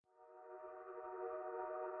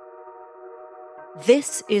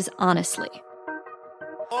This is Honestly.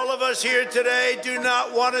 All of us here today do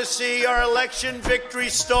not want to see our election victory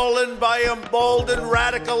stolen by emboldened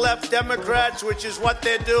radical left Democrats, which is what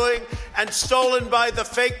they're doing, and stolen by the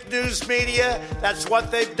fake news media. That's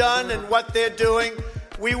what they've done and what they're doing.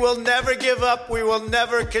 We will never give up. We will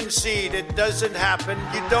never concede. It doesn't happen.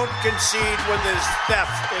 You don't concede when there's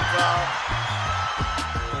theft involved.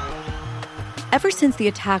 Ever since the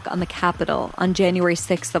attack on the Capitol on January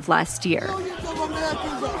 6th of last year, to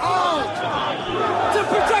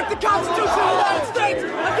protect the Constitution of the United States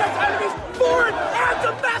against enemies, foreign and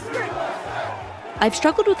domestic! I've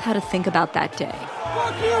struggled with how to think about that day.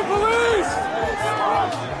 Fuck you, police!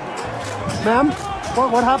 Ma'am,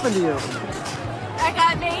 what happened to you? I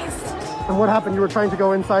got maced. And what happened? You were trying to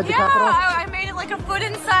go inside the Capitol? Yeah, I made it like a foot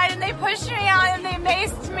inside, and they pushed me out, and they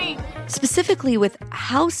maced me. Specifically with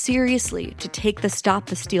how seriously to take the Stop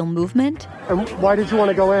the Steal movement. And why did you want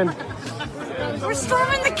to go in? We're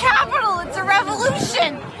storming the Capitol. It's a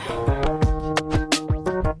revolution.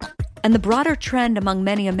 And the broader trend among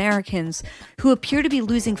many Americans who appear to be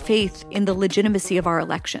losing faith in the legitimacy of our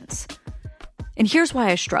elections. And here's why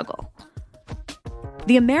I struggle.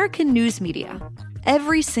 The American news media,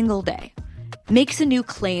 every single day, makes a new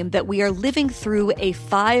claim that we are living through a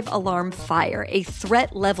 5-alarm fire, a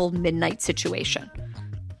threat-level midnight situation.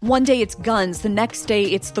 One day it's guns, the next day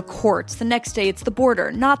it's the courts, the next day it's the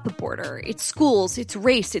border, not the border, it's schools, it's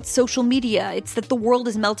race, it's social media, it's that the world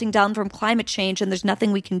is melting down from climate change and there's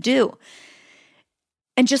nothing we can do.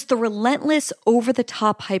 And just the relentless,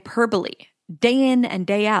 over-the-top hyperbole, day in and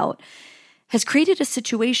day out, has created a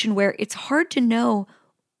situation where it's hard to know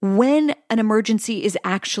when an emergency is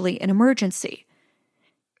actually an emergency.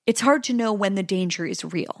 It's hard to know when the danger is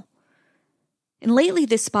real. And lately,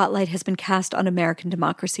 this spotlight has been cast on American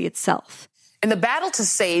democracy itself. In the battle to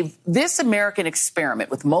save this American experiment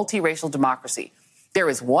with multiracial democracy, there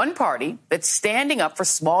is one party that's standing up for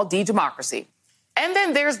small d democracy, and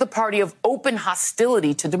then there's the party of open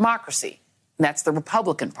hostility to democracy, and that's the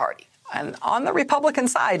Republican Party. And on the Republican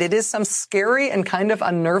side, it is some scary and kind of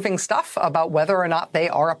unnerving stuff about whether or not they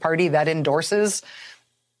are a party that endorses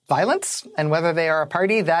violence and whether they are a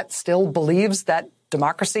party that still believes that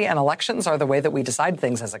democracy and elections are the way that we decide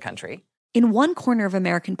things as a country. In one corner of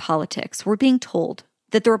American politics, we're being told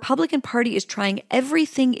that the Republican Party is trying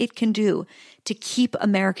everything it can do to keep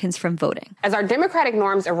Americans from voting. As our democratic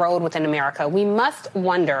norms erode within America, we must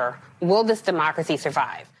wonder, will this democracy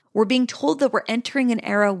survive? We're being told that we're entering an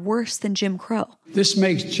era worse than Jim Crow. This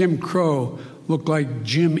makes Jim Crow look like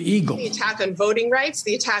Jim Eagle. The attack on voting rights,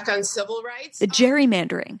 the attack on civil rights. The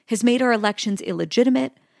gerrymandering has made our elections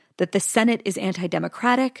illegitimate, that the Senate is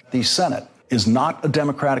anti-democratic. The Senate is not a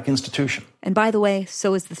democratic institution. And by the way,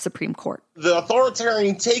 so is the Supreme Court. The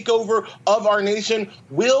authoritarian takeover of our nation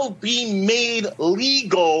will be made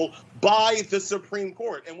legal by the Supreme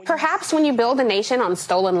Court. And Perhaps when you build a nation on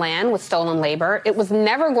stolen land with stolen labor, it was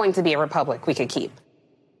never going to be a republic we could keep.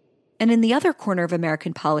 And in the other corner of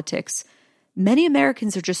American politics, many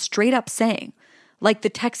Americans are just straight up saying, like the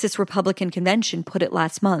Texas Republican Convention put it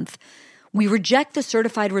last month, we reject the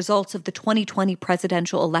certified results of the 2020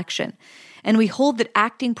 presidential election, and we hold that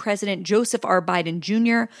acting President Joseph R. Biden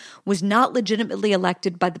Jr. was not legitimately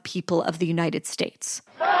elected by the people of the United States.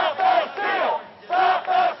 Stop the steal! Stop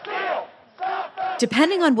the steal! Stop the...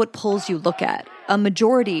 Depending on what polls you look at, a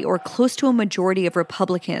majority or close to a majority of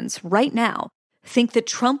Republicans right now think that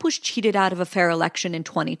Trump was cheated out of a fair election in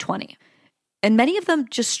 2020. And many of them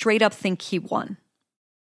just straight up think he won.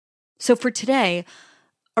 So for today,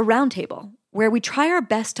 a roundtable where we try our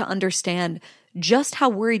best to understand just how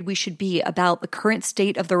worried we should be about the current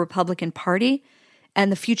state of the Republican Party and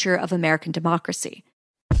the future of American democracy.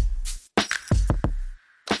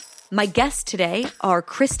 My guests today are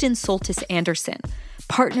Kristen Soltis Anderson,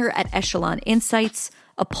 partner at Echelon Insights,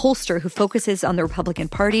 a pollster who focuses on the Republican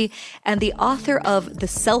Party, and the author of The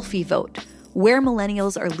Selfie Vote, Where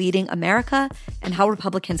Millennials Are Leading America and How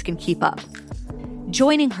Republicans Can Keep Up.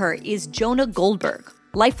 Joining her is Jonah Goldberg,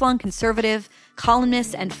 lifelong conservative,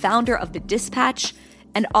 columnist and founder of The Dispatch,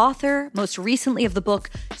 and author, most recently, of the book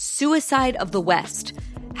Suicide of the West,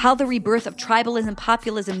 How the Rebirth of Tribalism,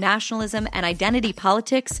 Populism, Nationalism, and Identity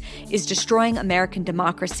Politics is Destroying American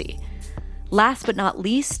Democracy. Last but not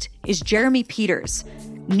least is Jeremy Peters,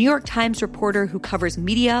 New York Times reporter who covers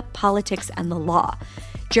media, politics, and the law.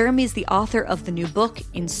 Jeremy is the author of the new book,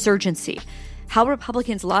 Insurgency, How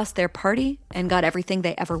Republicans Lost Their Party and Got Everything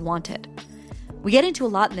They Ever Wanted. We get into a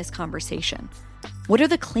lot in this conversation. What are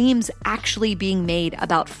the claims actually being made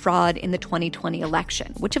about fraud in the 2020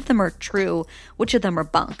 election? Which of them are true? Which of them are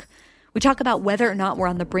bunk? We talk about whether or not we're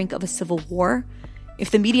on the brink of a civil war. if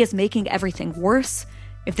the media is making everything worse,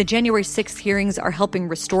 if the January 6th hearings are helping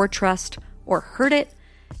restore trust or hurt it,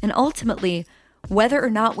 and ultimately, whether or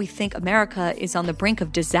not we think America is on the brink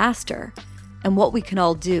of disaster and what we can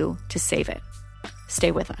all do to save it.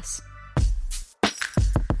 Stay with us.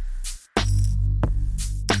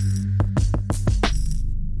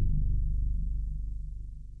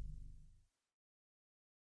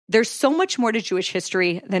 There's so much more to Jewish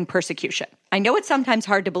history than persecution. I know it's sometimes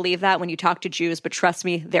hard to believe that when you talk to Jews, but trust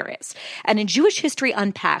me, there is. And in Jewish History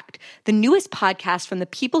Unpacked, the newest podcast from the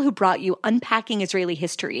people who brought you Unpacking Israeli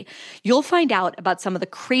History, you'll find out about some of the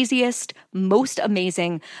craziest, most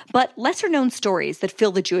amazing, but lesser-known stories that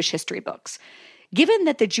fill the Jewish history books. Given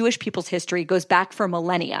that the Jewish people's history goes back for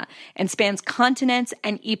millennia and spans continents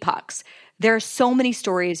and epochs, there are so many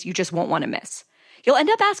stories you just won't want to miss. You'll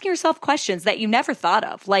end up asking yourself questions that you never thought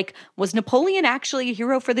of, like, was Napoleon actually a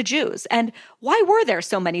hero for the Jews? And why were there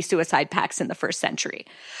so many suicide pacts in the first century?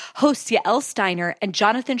 Hosts Yael Steiner and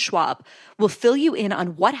Jonathan Schwab will fill you in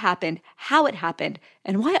on what happened, how it happened,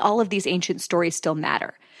 and why all of these ancient stories still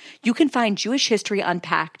matter. You can find Jewish History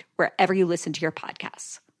Unpacked wherever you listen to your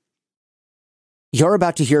podcasts. You're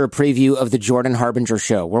about to hear a preview of The Jordan Harbinger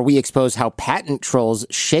Show, where we expose how patent trolls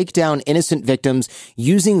shake down innocent victims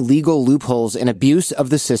using legal loopholes and abuse of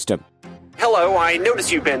the system. Hello, I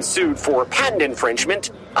notice you've been sued for patent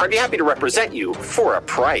infringement. I'd be happy to represent you for a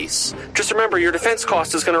price. Just remember, your defense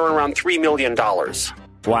cost is going to run around $3 million.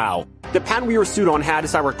 Wow. The patent we were sued on had,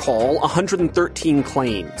 as I recall, 113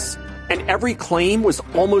 claims. And every claim was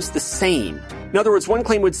almost the same. In other words, one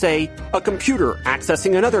claim would say, a computer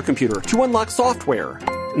accessing another computer to unlock software.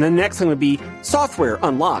 And then the next thing would be, software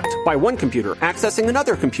unlocked by one computer accessing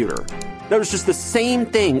another computer. That was just the same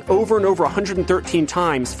thing over and over 113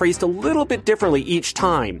 times, phrased a little bit differently each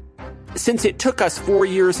time. Since it took us 4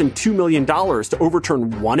 years and $2 million to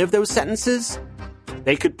overturn one of those sentences,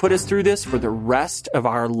 they could put us through this for the rest of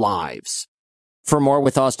our lives. For more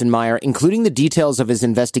with Austin Meyer, including the details of his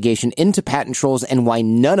investigation into patent trolls and why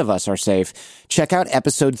none of us are safe, check out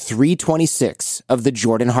episode 326 of The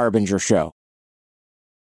Jordan Harbinger Show.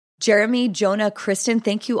 Jeremy, Jonah, Kristen,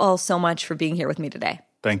 thank you all so much for being here with me today.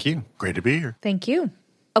 Thank you. Great to be here. Thank you.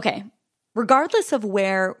 Okay. Regardless of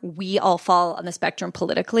where we all fall on the spectrum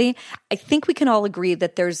politically, I think we can all agree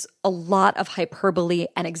that there's a lot of hyperbole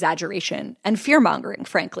and exaggeration and fear-mongering,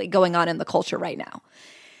 frankly, going on in the culture right now.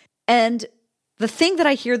 And the thing that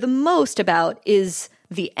I hear the most about is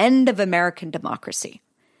the end of American democracy.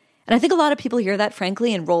 And I think a lot of people hear that,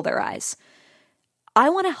 frankly, and roll their eyes. I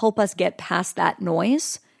want to help us get past that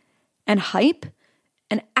noise and hype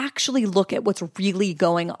and actually look at what's really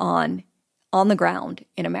going on the ground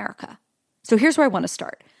in America. So here's where I want to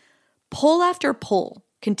start. Poll after poll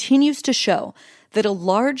continues to show that a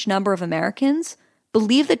large number of Americans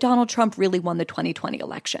believe that Donald Trump really won the 2020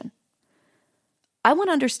 election. I want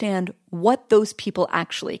to understand what those people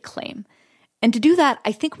actually claim. And to do that,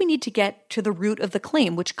 I think we need to get to the root of the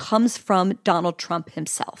claim, which comes from Donald Trump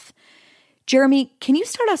himself. Jeremy, can you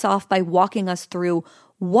start us off by walking us through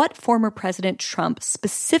what former President Trump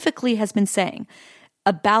specifically has been saying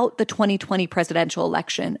about the 2020 presidential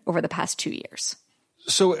election over the past 2 years?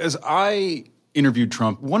 So as I interviewed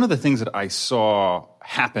Trump, one of the things that I saw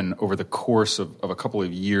happen over the course of a couple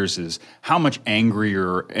of years is how much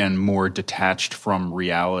angrier and more detached from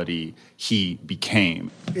reality he became.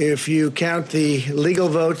 If you count the legal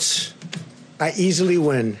votes, I easily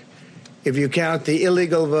win. If you count the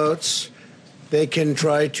illegal votes, they can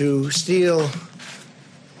try to steal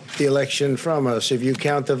the election from us. If you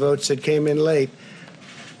count the votes that came in late,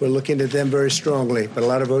 we're looking at them very strongly, but a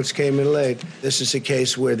lot of votes came in late. This is a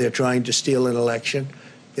case where they're trying to steal an election.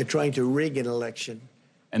 They're trying to rig an election.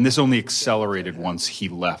 And this only accelerated once he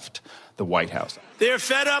left the White House. They're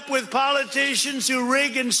fed up with politicians who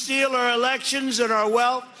rig and steal our elections and our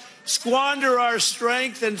wealth, squander our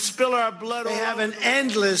strength, and spill our blood. They have an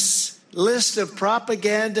endless list of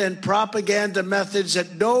propaganda and propaganda methods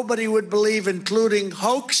that nobody would believe, including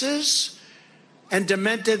hoaxes and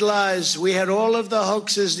demented lies. We had all of the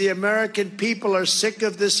hoaxes. The American people are sick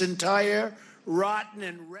of this entire rotten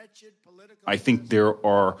and wretched political... I think there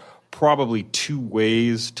are probably two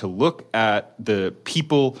ways to look at the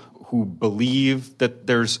people who believe that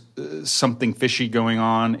there's something fishy going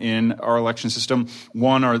on in our election system.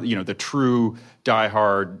 One are, the true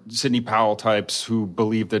diehard Sidney Powell types who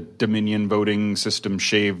believe that Dominion voting system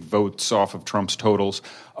shaved votes off of Trump's totals.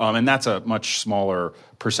 And that's a much smaller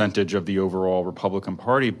percentage of the overall Republican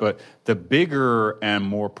Party. But the bigger and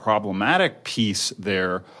more problematic piece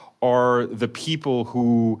there are the people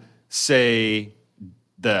who say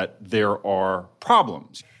that there are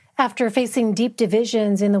problems. After facing deep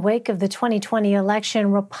divisions in the wake of the 2020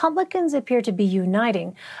 election, Republicans appear to be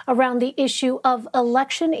uniting around the issue of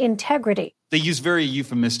election integrity. They use very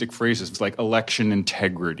euphemistic phrases like election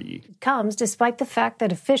integrity. It comes despite the fact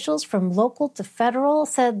that officials from local to federal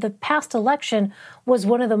said the past election was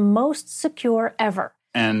one of the most secure ever.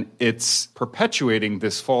 And it's perpetuating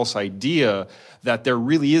this false idea that there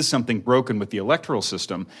really is something broken with the electoral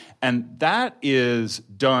system. And that is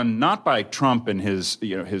done not by Trump and his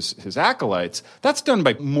acolytes. That's done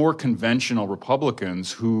by more conventional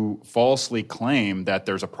Republicans who falsely claim that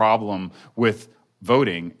there's a problem with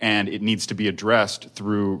voting and it needs to be addressed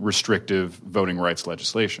through restrictive voting rights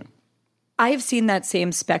legislation. I've seen that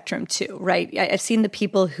same spectrum too, right? I've seen the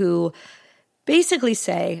people who basically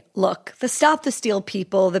say, look, the Stop the Steal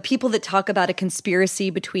people, the people that talk about a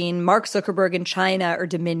conspiracy between Mark Zuckerberg and China or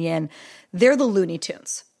Dominion, they're the Looney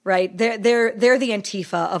Tunes, right? They're the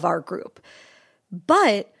Antifa of our group.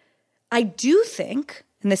 But I do think,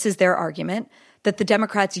 and this is their argument, that the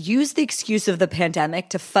Democrats use the excuse of the pandemic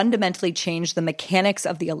to fundamentally change the mechanics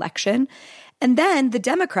of the election. And then the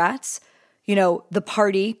Democrats, the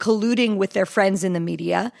party colluding with their friends in the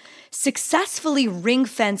media, successfully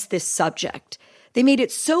ring-fenced this subject. They made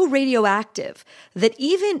it so radioactive that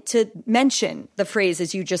even to mention the phrase,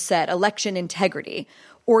 as you just said, election integrity,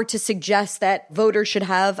 or to suggest that voters should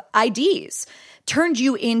have IDs, turned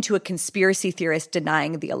you into a conspiracy theorist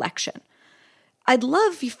denying the election. I'd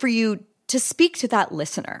love for you to speak to that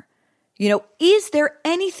listener. Is there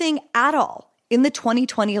anything at all in the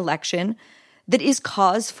 2020 election that is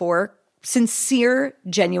cause for sincere,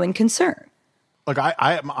 genuine concern? Look,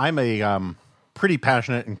 I'm a pretty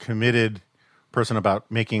passionate and committed person about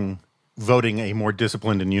making voting a more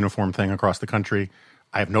disciplined and uniform thing across the country.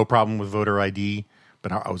 I have no problem with voter ID,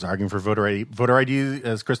 but I was arguing for voter ID. Voter ID,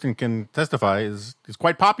 as Kristen can testify, is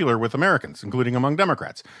quite popular with Americans, including among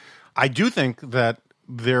Democrats. I do think that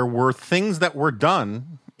there were things that were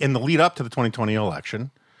done in the lead up to the 2020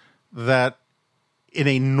 election that in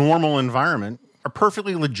a normal environment are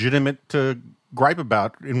perfectly legitimate to gripe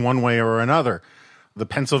about in one way or another. The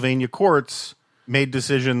Pennsylvania courts made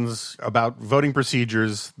decisions about voting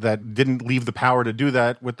procedures that didn't leave the power to do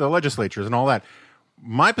that with the legislatures and all that.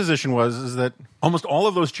 My position is that almost all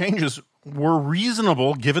of those changes were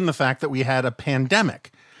reasonable given the fact that we had a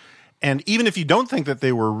pandemic. And even if you don't think that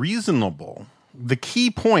they were reasonable, the key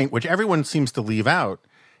point, which everyone seems to leave out,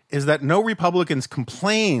 is that no Republicans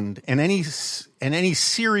complained in any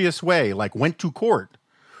serious way, like went to court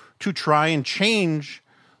to try and change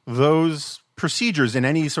those procedures in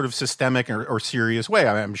any sort of systemic or serious way.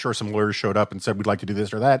 I'm sure some lawyers showed up and said, we'd like to do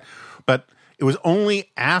this or that. But it was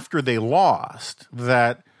only after they lost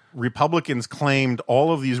that Republicans claimed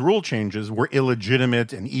all of these rule changes were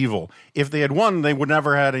illegitimate and evil. If they had won, they would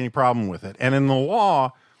never had any problem with it. And in the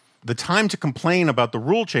law, the time to complain about the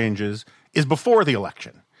rule changes is before the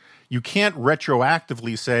election. You can't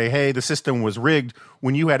retroactively say, hey, the system was rigged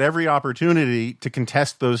when you had every opportunity to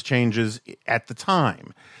contest those changes at the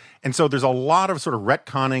time. And so there's a lot of sort of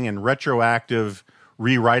retconning and retroactive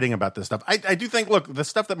rewriting about this stuff. I do think, look, the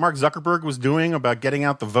stuff that Mark Zuckerberg was doing about getting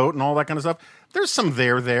out the vote and all that kind of stuff, there's some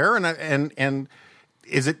there. And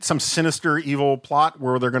is it some sinister, evil plot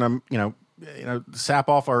where they're going to, sap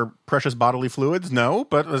off our precious bodily fluids? No.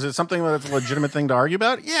 But is it something that's a legitimate thing to argue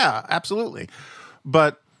about? Yeah, absolutely.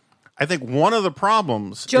 But I think one of the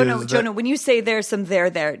problems Jonah, when you say there's some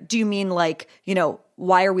there, do you mean like,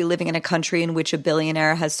 why are we living in a country in which a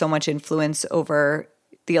billionaire has so much influence over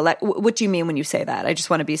the what do you mean when you say that? I just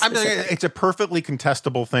want to be specific. It's a perfectly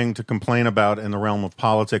contestable thing to complain about in the realm of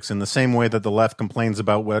politics in the same way that the left complains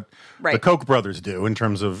about what the Koch brothers do in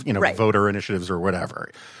terms of, voter initiatives or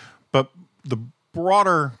whatever. But the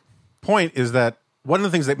broader point is that one of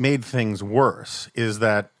the things that made things worse is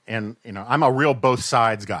that, and I'm a real both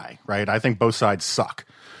sides guy, right? I think both sides suck.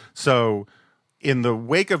 So in the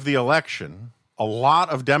wake of the election, a lot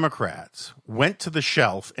of Democrats went to the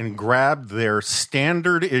shelf and grabbed their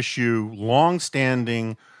standard issue,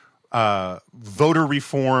 long-standing voter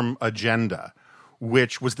reform agenda,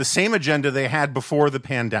 which was the same agenda they had before the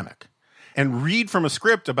pandemic, and read from a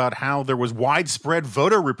script about how there was widespread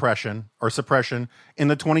voter repression or suppression in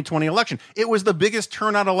the 2020 election. It was the biggest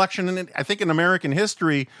turnout election, I think, in American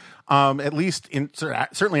history, at least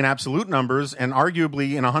certainly in absolute numbers, and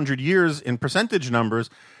arguably in 100 years in percentage numbers.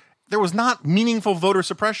 There was not meaningful voter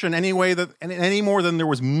suppression any more than there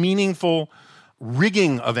was meaningful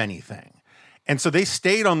rigging of anything. And so they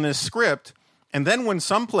stayed on this script. And then when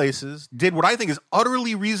some places did what I think is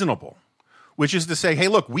utterly reasonable, which is to say, hey,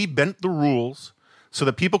 look, we bent the rules so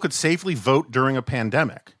that people could safely vote during a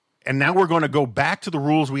pandemic. And now we're going to go back to the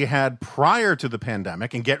rules we had prior to the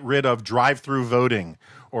pandemic and get rid of drive-through voting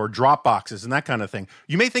or drop boxes and that kind of thing.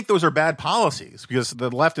 You may think those are bad policies because the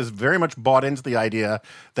left is very much bought into the idea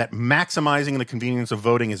that maximizing the convenience of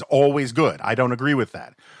voting is always good. I don't agree with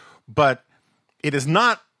that. But it is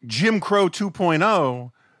not Jim Crow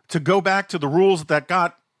 2.0 to go back to the rules that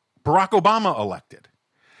got Barack Obama elected.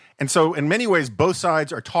 And so in many ways, both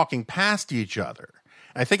sides are talking past each other.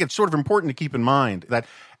 I think it's sort of important to keep in mind that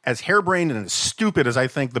as harebrained and as stupid as I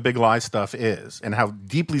think the big lie stuff is, and how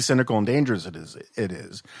deeply cynical and dangerous it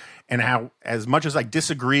is, and how as much as I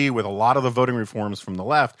disagree with a lot of the voting reforms from the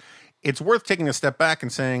left, it's worth taking a step back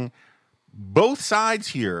and saying both sides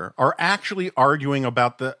here are actually arguing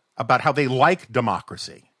about how they like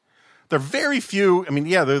democracy. There are very few. I mean,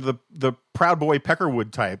 yeah, they're the Proud Boy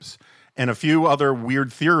Peckerwood types and a few other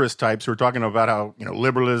weird theorist types who are talking about how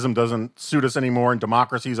liberalism doesn't suit us anymore and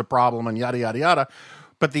democracy is a problem and yada yada yada.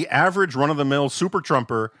 But the average run-of-the-mill super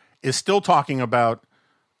Trumper is still talking about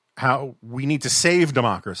how we need to save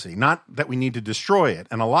democracy, not that we need to destroy it.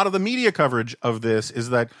 And a lot of the media coverage of this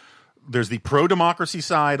is that there's the pro-democracy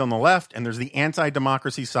side on the left and there's the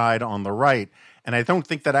anti-democracy side on the right. And I don't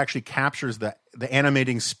think that actually captures the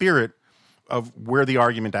animating spirit of where the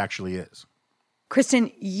argument actually is.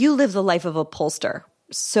 Kristen, you live the life of a pollster.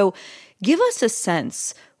 So give us a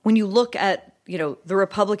sense when you look at the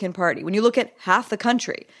Republican Party, when you look at half the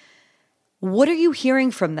country, what are you hearing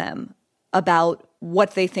from them about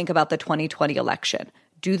what they think about the 2020 election?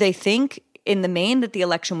 Do they think in the main that the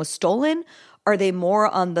election was stolen? Are they more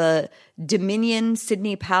on the Dominion,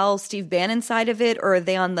 Sidney Powell, Steve Bannon side of it, or are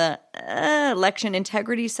they on the election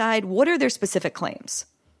integrity side? What are their specific claims?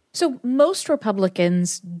 So most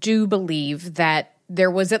Republicans do believe that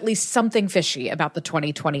there was at least something fishy about the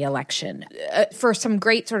 2020 election. For some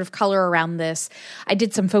great sort of color around this, I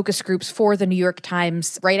did some focus groups for the New York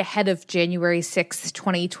Times right ahead of January 6th,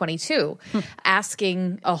 2022,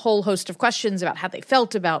 asking a whole host of questions about how they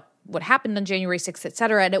felt about what happened on January 6th, et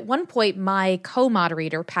cetera. And at one point, my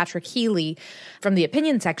co-moderator, Patrick Healy, from the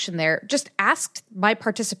opinion section there, just asked my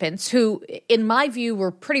participants, who, in my view,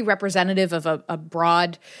 were pretty representative of a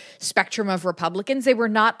broad spectrum of Republicans. They were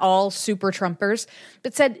not all super Trumpers,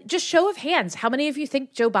 but said, just show of hands, how many of you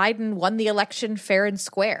think Joe Biden won the election fair and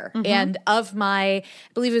square? Mm-hmm. And of my, I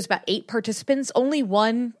believe it was about 8 participants, only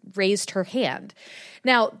one raised her hand.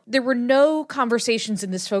 Now, there were no conversations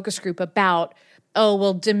in this focus group about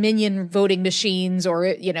Dominion voting machines, or,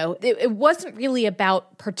 it wasn't really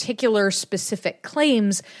about particular specific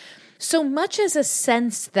claims so much as a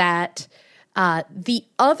sense that the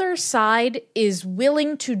other side is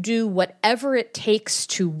willing to do whatever it takes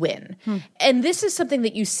to win. And this is something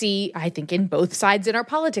that you see, I think, in both sides in our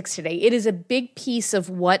politics today. It is a big piece of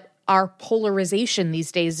what our polarization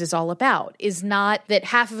these days is all about, is not that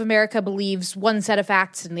half of America believes one set of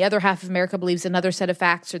facts and the other half of America believes another set of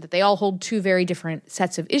facts, or that they all hold two very different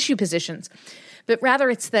sets of issue positions, but rather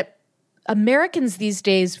it's that Americans these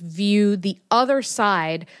days view the other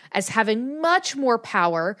side as having much more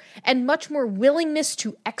power and much more willingness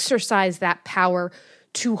to exercise that power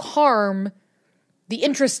to harm the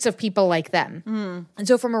interests of people like them. And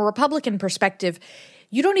so from a Republican perspective,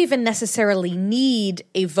 you don't even necessarily need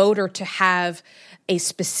a voter to have a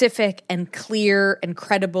specific and clear and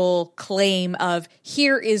credible claim of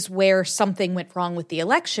here is where something went wrong with the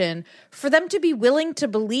election for them to be willing to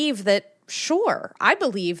believe that, sure, I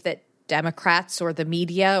believe that Democrats or the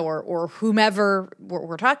media or whomever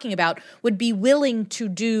we're talking about would be willing to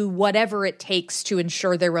do whatever it takes to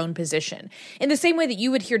ensure their own position. In the same way that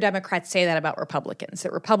you would hear Democrats say that about Republicans,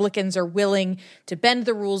 that Republicans are willing to bend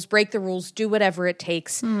the rules, break the rules, do whatever it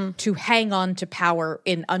takes to hang on to power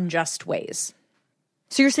in unjust ways.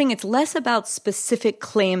 So you're saying it's less about specific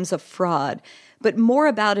claims of fraud, but more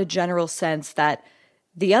about a general sense that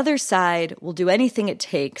the other side will do anything it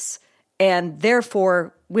takes, and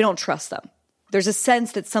therefore we don't trust them. There's a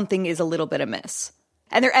sense that something is a little bit amiss.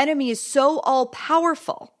 And their enemy is so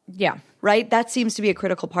all-powerful. Yeah. Right? That seems to be a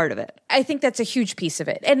critical part of it. I think that's a huge piece of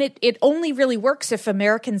it. And it only really works if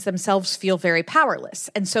Americans themselves feel very powerless.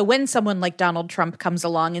 And so when someone like Donald Trump comes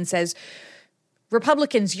along and says,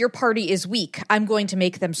 Republicans, your party is weak, I'm going to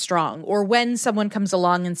make them strong. Or when someone comes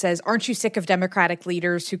along and says, aren't you sick of Democratic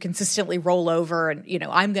leaders who consistently roll over and,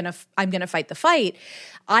 I'm going to fight the fight.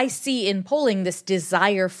 I see in polling this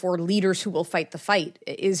desire for leaders who will fight the fight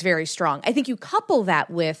is very strong. I think you couple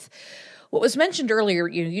that with what was mentioned earlier,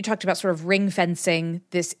 you talked about sort of ring fencing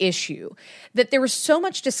this issue, that there was so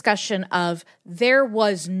much discussion of there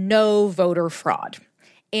was no voter fraud.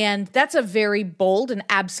 And that's a very bold and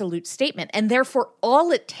absolute statement. And therefore,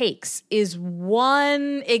 all it takes is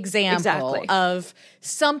one example of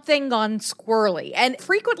something gone squirrely. And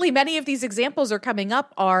frequently, many of these examples are coming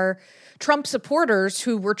up are Trump supporters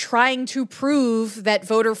who were trying to prove that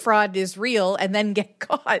voter fraud is real and then get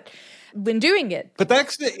caught when doing it. But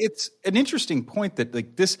it's an interesting point that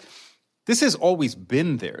like this has always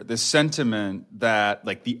been there. This sentiment that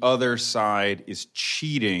like the other side is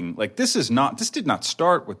cheating. Like this did not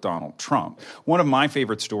start with Donald Trump. One of my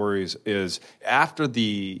favorite stories is after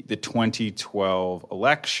the 2012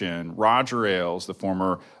 election, Roger Ailes, the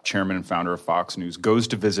former chairman and founder of Fox News, goes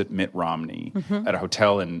to visit Mitt Romney at a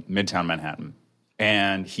hotel in Midtown Manhattan.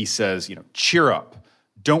 And he says, cheer up.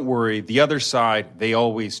 Don't worry. The other side, they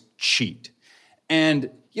always cheat.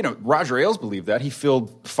 And Roger Ailes believed that. He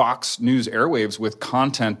filled Fox News airwaves with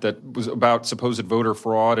content that was about supposed voter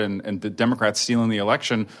fraud and the Democrats stealing the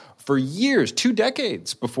election for years, 2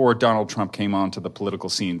 decades before Donald Trump came onto the political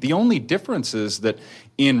scene. The only difference is that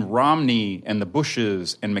in Romney and the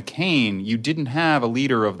Bushes and McCain, you didn't have a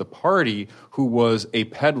leader of the party who was a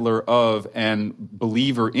peddler of and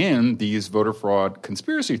believer in these voter fraud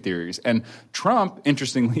conspiracy theories. And Trump,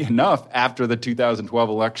 interestingly enough, after the 2012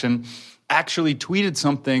 election, actually tweeted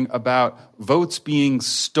something about votes being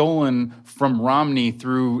stolen from Romney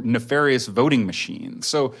through nefarious voting machines.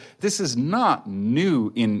 So this is not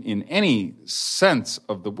new in any sense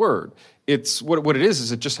of the word. It's what it is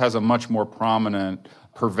it just has a much more prominent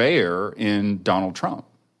purveyor in Donald Trump.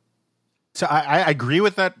 So I agree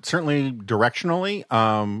with that, certainly directionally.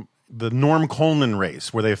 The Norm Coleman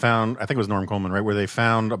race where they found, I think it was Norm Coleman, right, where they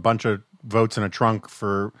found a bunch of votes in a trunk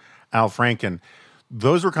for Al Franken.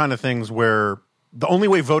 Those were kind of things where the only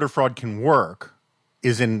way voter fraud can work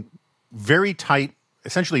is in very tight,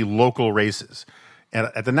 essentially local races.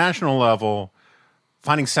 At the national level,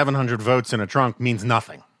 finding 700 votes in a trunk means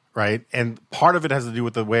nothing, right? And part of it has to do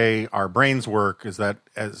with the way our brains work is that,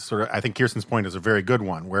 as sort of, I think Kirsten's point is a very good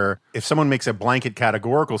one, where if someone makes a blanket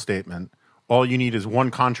categorical statement, all you need is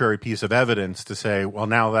one contrary piece of evidence to say, well,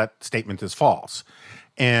 now that statement is false.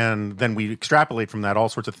 And then we extrapolate from that all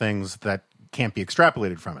sorts of things that can't be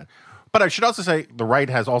extrapolated from it. But I should also say the right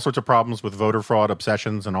has all sorts of problems with voter fraud,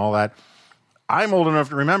 obsessions, and all that. I'm old enough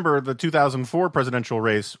to remember the 2004 presidential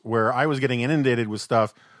race where I was getting inundated with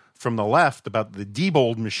stuff from the left about the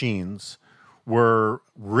Diebold machines were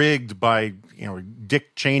rigged by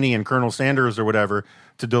Dick Cheney and Colonel Sanders or whatever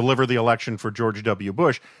to deliver the election for George W.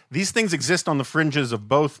 Bush. These things exist on the fringes of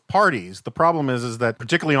both parties. The problem is that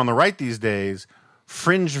particularly on the right these days,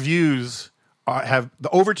 fringe views the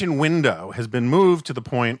Overton window has been moved to the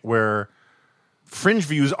point where fringe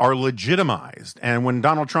views are legitimized. And when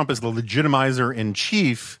Donald Trump is the legitimizer in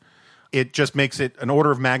chief, it just makes it an order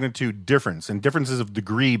of magnitude difference. And differences of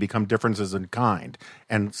degree become differences in kind.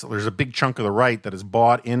 And so there's a big chunk of the right that is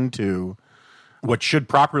bought into what should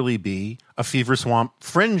properly be a fever swamp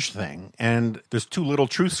fringe thing. And there's too little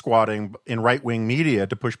truth squatting in right-wing media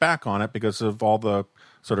to push back on it because of all the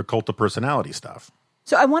sort of cult of personality stuff.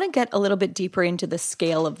 So I want to get a little bit deeper into the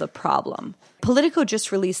scale of the problem. Politico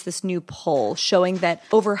just released this new poll showing that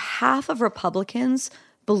over half of Republicans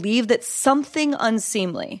believe that something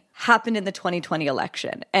unseemly happened in the 2020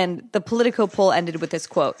 election. And the Politico poll ended with this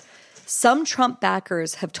quote: "Some Trump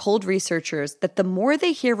backers have told researchers that the more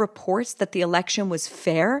they hear reports that the election was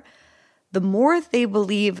fair, the more they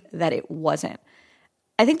believe that it wasn't."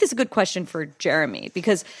 I think this is a good question for Jeremy,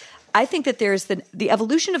 because I think that there's the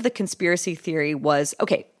evolution of the conspiracy theory was,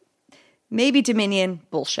 okay, maybe Dominion,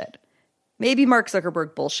 bullshit. Maybe Mark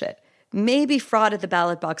Zuckerberg, bullshit. Maybe fraud at the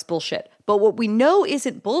ballot box, bullshit. But what we know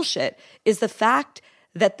isn't bullshit is the fact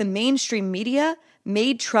that the mainstream media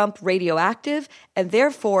made Trump radioactive, and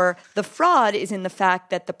therefore the fraud is in the fact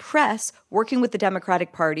that the press, working with the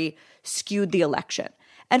Democratic Party, skewed the election.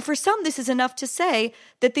 And for some, this is enough to say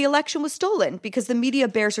that the election was stolen because the media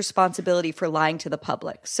bears responsibility for lying to the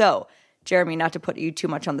public. So, Jeremy, not to put you too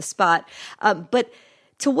much on the spot, but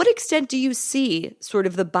to what extent do you see sort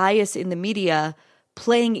of the bias in the media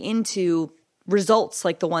playing into results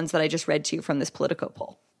like the ones that I just read to you from this Politico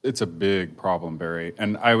poll? It's a big problem, Barry.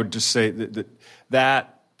 And I would just say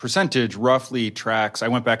that percentage roughly tracks. I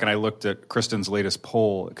went back and I looked at Kristen's latest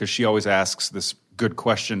poll because she always asks this good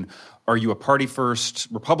question: are you a party first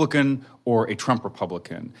Republican or a Trump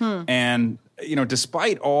Republican? And,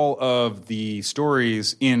 despite all of the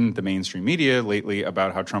stories in the mainstream media lately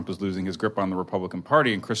about how Trump is losing his grip on the Republican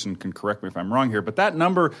Party, and Kristen can correct me if I'm wrong here, but that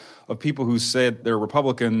number of people who said they're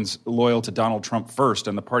Republicans loyal to Donald Trump first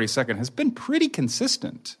and the party second has been pretty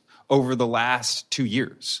consistent over the last 2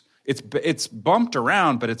 years. It's bumped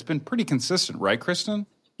around, but it's been pretty consistent, right, Kristen?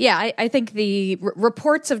 Yeah, I think the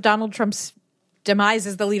reports of Donald Trump's demise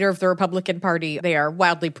as the leader of the Republican Party, they are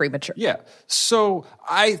wildly premature. Yeah. So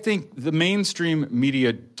I think the mainstream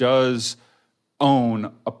media does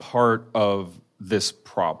own a part of this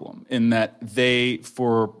problem in that they,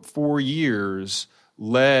 for 4 years,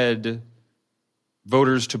 led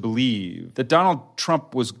voters to believe that Donald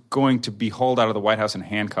Trump was going to be hauled out of the White House in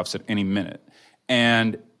handcuffs at any minute.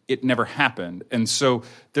 And it never happened. And so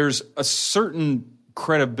there's a certain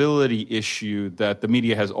credibility issue that the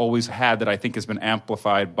media has always had that I think has been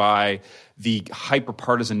amplified by the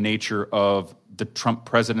hyper-partisan nature of the Trump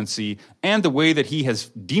presidency and the way that he has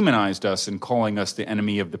demonized us in calling us the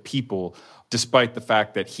enemy of the people, despite the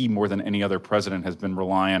fact that he, more than any other president, has been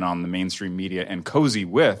relying on the mainstream media and cozy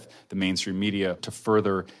with the mainstream media to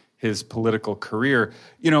further his political career.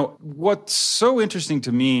 You know, what's so interesting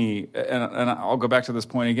to me, and I'll go back to this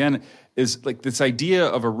point again, is like this idea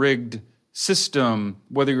of a rigged system,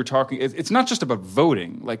 whether you're talking, it's not just about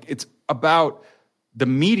voting, like it's about the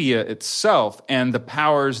media itself and the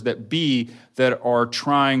powers that be that are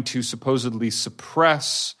trying to supposedly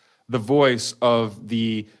suppress the voice of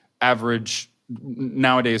the average,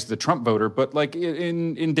 nowadays the Trump voter, but like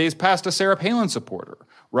in days past, a Sarah Palin supporter,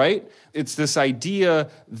 right? It's this idea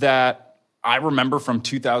that I remember from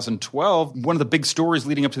 2012, one of the big stories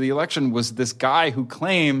leading up to the election was this guy who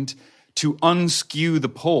claimed to unskew the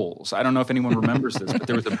polls. I don't know if anyone remembers this, but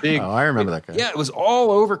there was a big... Oh, I remember that guy. Yeah, it was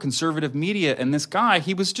all over conservative media, and this guy,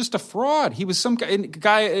 he was just a fraud. He was some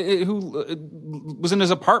guy who was in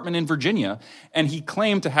his apartment in Virginia, and he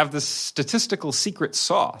claimed to have this statistical secret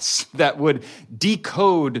sauce that would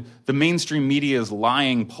decode the mainstream media's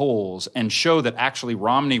lying polls and show that actually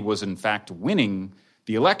Romney was in fact winning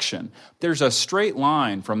the election. There's a straight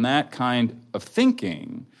line from that kind of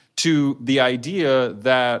thinking to the idea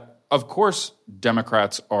that, of course,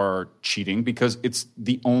 Democrats are cheating because it's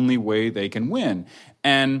the only way they can win.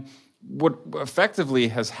 And what effectively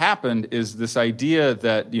has happened is this idea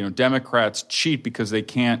that, you know, Democrats cheat because they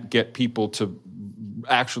can't get people to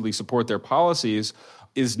actually support their policies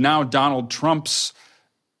is now Donald Trump's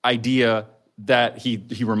idea that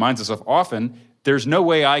he reminds us of often. There's no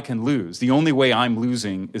way I can lose. The only way I'm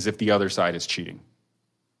losing is if the other side is cheating.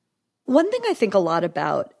 One thing I think a lot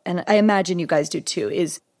about, and I imagine you guys do too,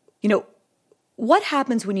 is, you know, what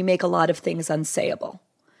happens when you make a lot of things unsayable?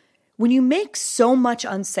 When you make so much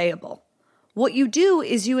unsayable, what you do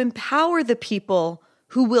is you empower the people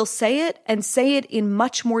who will say it and say it in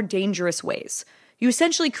much more dangerous ways. You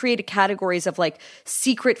essentially create categories of like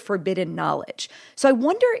secret forbidden knowledge. So I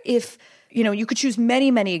wonder if, you know, you could choose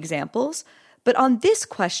many, many examples, but on this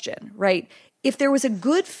question, right, if there was a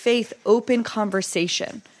good faith, open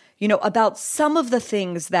conversation, you know, about some of the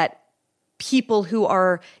things that people who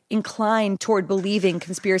are inclined toward believing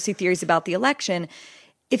conspiracy theories about the election,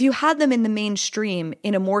 if you had them in the mainstream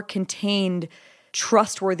in a more contained,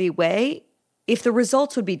 trustworthy way, if the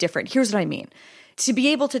results would be different. Here's what I mean. To be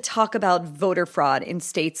able to talk about voter fraud in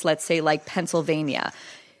states, let's say like Pennsylvania,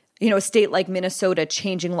 you know, a state like Minnesota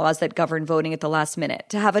changing laws that govern voting at the last minute,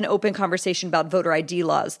 to have an open conversation about voter ID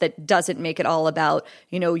laws that doesn't make it all about,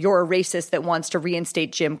 you know, you're a racist that wants to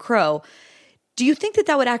reinstate Jim Crow. Do you think that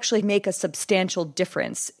that would actually make a substantial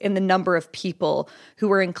difference in the number of people who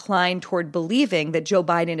are inclined toward believing that Joe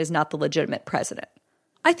Biden is not the legitimate president?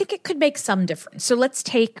 I think it could make some difference. So let's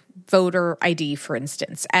take voter ID, for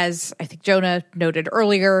instance. As I think Jonah noted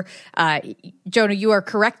earlier, Jonah, you are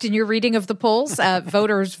correct in your reading of the polls.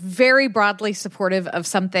 Voters very broadly supportive of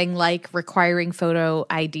something like requiring photo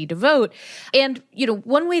ID to vote. And, you know,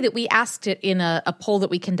 one way that we asked it in a poll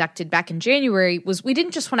that we conducted back in January was we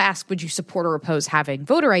didn't just want to ask, would you support or oppose having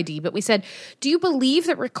voter ID? But we said, do you believe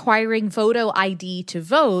that requiring photo ID to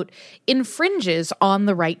vote infringes on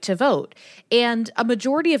the right to vote? And a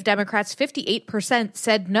majority of Democrats, 58%,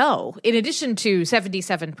 said no, in addition to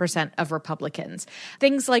 77% of Republicans.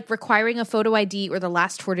 Things like requiring a photo ID or the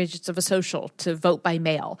last four digits of a social to vote by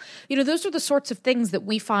mail. You know, those are the sorts of things that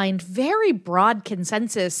we find very broad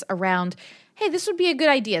consensus around. Hey, this would be a good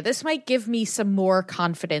idea. This might give me some more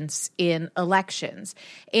confidence in elections.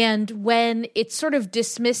 And when it's sort of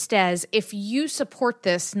dismissed as if you support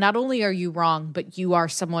this, not only are you wrong, but you are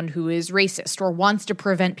someone who is racist or wants to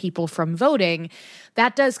prevent people from voting,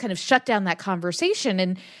 that does kind of shut down that conversation.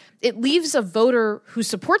 And it leaves a voter who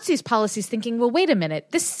supports these policies thinking, well, wait a minute,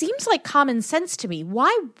 this seems like common sense to me.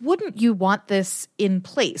 Why wouldn't you want this in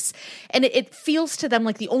place? And it feels to them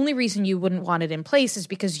like the only reason you wouldn't want it in place is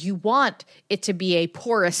because you want it to be a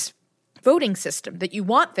porous voting system, that you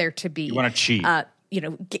want there to be. You want to cheat.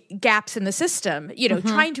 gaps in the system,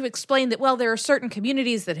 trying to explain that, well, there are certain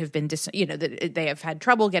communities that have been, that they have had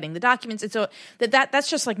trouble getting the documents. And so that's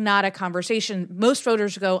just like not a conversation. Most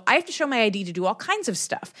voters go, I have to show my ID to do all kinds of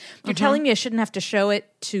stuff. You're telling me I shouldn't have to show it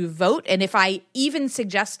to vote. And if I even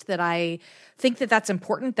suggest that I think that that's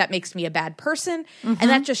important, that makes me a bad person. And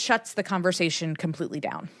that just shuts the conversation completely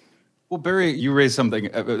down. Well, Barry, you raised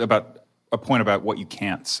something about a point about what you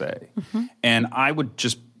can't say. And I would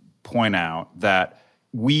just point out that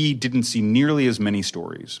we didn't see nearly as many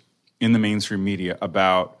stories in the mainstream media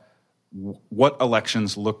about what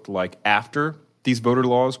elections looked like after these voter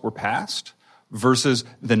laws were passed versus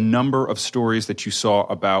the number of stories that you saw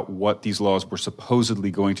about what these laws were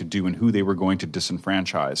supposedly going to do and who they were going to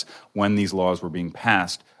disenfranchise when these laws were being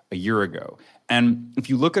passed a year ago. And if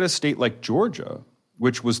you look at a state like Georgia,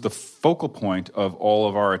 which was the focal point of all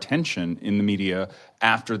of our attention in the media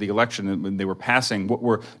after the election when they were passing what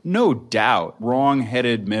were no doubt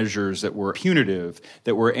wrong-headed measures that were punitive,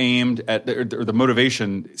 that were aimed at, or the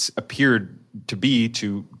motivation appeared to be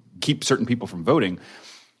to keep certain people from voting.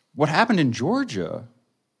 What happened in Georgia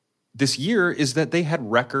this year is that they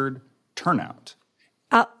had record turnout.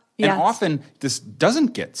 Yes. And often this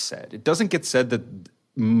doesn't get said. It doesn't get said that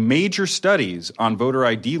major studies on voter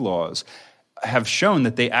ID laws have shown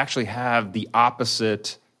that they actually have the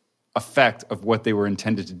opposite effect of what they were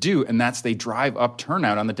intended to do, and that's they drive up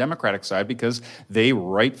turnout on the Democratic side because they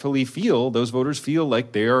rightfully feel, those voters feel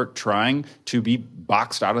like they are trying to be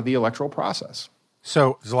boxed out of the electoral process.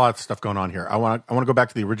 So there's a lot of stuff going on here. I want to go back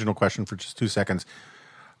to the original question for just 2 seconds.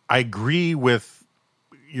 I agree with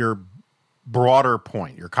your broader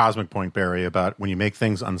point, your cosmic point, Barry, about when you make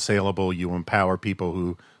things unsaleable, you empower people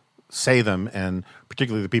who say them, and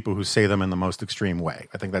particularly the people who say them in the most extreme way.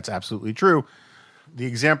 I think that's absolutely true. The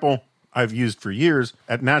example I've used for years,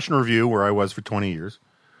 at National Review, where I was for 20 years,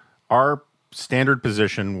 our standard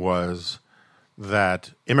position was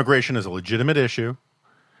that immigration is a legitimate issue,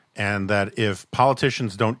 and that if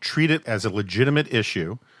politicians don't treat it as a legitimate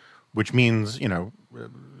issue, which means,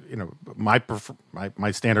 my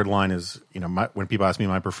standard line is, when people ask me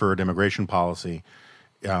my preferred immigration policy,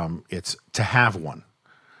 it's to have one.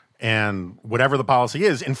 And whatever the policy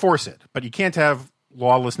is, enforce it. But you can't have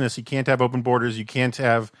lawlessness. You can't have open borders. You can't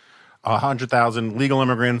have 100,000 legal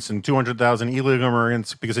immigrants and 200,000 illegal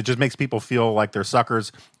immigrants because it just makes people feel like they're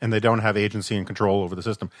suckers and they don't have agency and control over the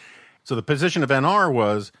system. So the position of NR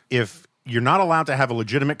was if you're not allowed to have a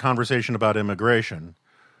legitimate conversation about immigration,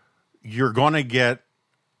 you're going to get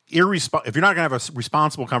if you're not going to have a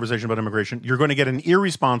responsible conversation about immigration, you're going to get an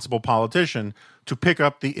irresponsible politician to pick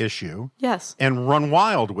up the issue and run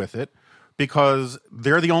wild with it because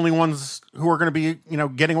they're the only ones who are going to be,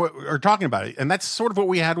 getting or talking about it. And that's sort of what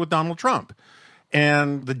we had with Donald Trump.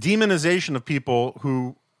 And the demonization of people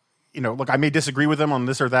who, look, I may disagree with them on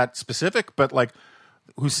this or that specific, but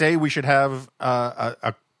who say we should have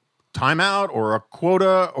a timeout or a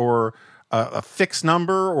quota or a fixed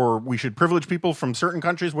number, or we should privilege people from certain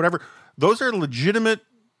countries, whatever. Those are legitimate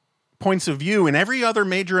points of view in every other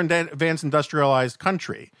major advanced industrialized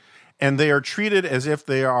country. And they are treated as if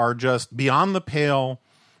they are just beyond the pale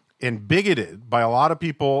and bigoted by a lot of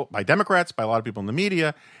people, by Democrats, by a lot of people in the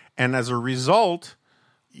media. And as a result,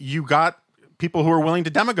 you got people who are willing to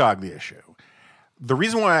demagogue the issue. The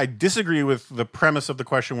reason why I disagree with the premise of the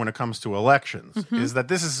question when it comes to elections is that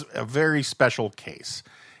this is a very special case.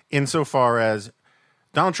 Insofar as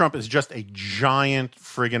Donald Trump is just a giant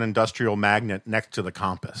friggin' industrial magnet next to the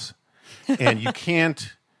compass. And you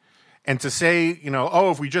can't, and to say,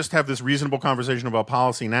 if we just have this reasonable conversation about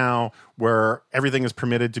policy now where everything is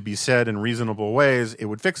permitted to be said in reasonable ways, it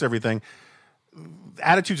would fix everything.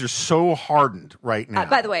 Attitudes are so hardened right now.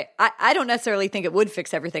 By the way, I don't necessarily think it would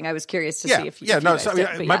fix everything. I was curious to see if you guys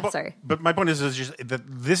did. Sorry. But my point is just that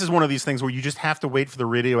this is one of these things where you just have to wait for the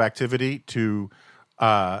radioactivity to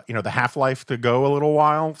the half-life to go a little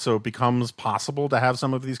while, so it becomes possible to have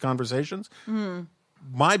some of these conversations.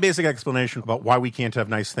 My basic explanation about why we can't have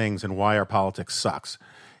nice things and why our politics sucks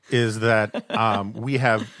is that we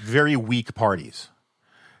have very weak parties.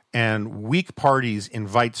 And weak parties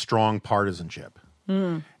invite strong partisanship.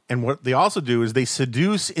 And what they also do is they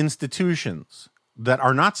seduce institutions that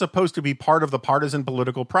are not supposed to be part of the partisan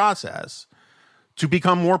political process to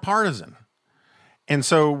become more partisan. And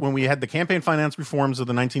so when we had the campaign finance reforms of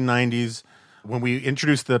the 1990s, when we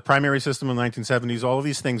introduced the primary system in the 1970s, all of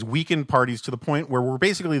these things weakened parties to the point where we're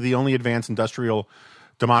basically the only advanced industrial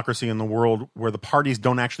democracy in the world where the parties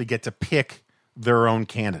don't actually get to pick their own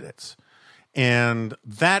candidates. And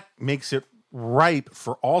that makes it ripe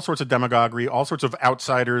for all sorts of demagoguery, all sorts of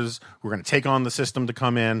outsiders who are going to take on the system to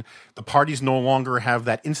come in. The parties no longer have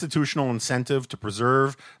that institutional incentive to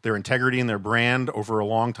preserve their integrity and their brand over a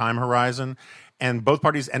long time horizon. And both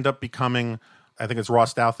parties end up becoming, I think it's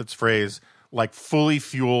Ross Douthat's phrase, like fully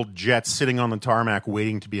fueled jets sitting on the tarmac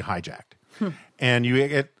waiting to be hijacked. And you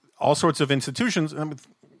get all sorts of institutions.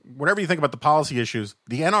 Whatever you think about the policy issues,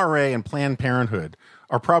 the NRA and Planned Parenthood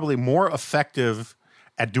are probably more effective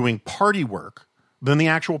at doing party work than the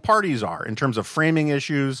actual parties are in terms of framing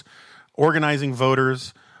issues, organizing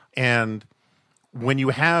voters. And when you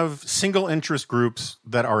have single interest groups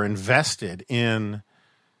that are invested in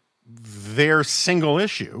their single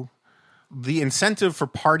issue, the incentive for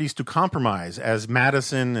parties to compromise, as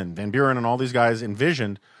Madison and Van Buren and all these guys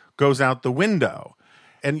envisioned, goes out the window.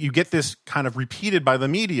 And you get this kind of repeated by the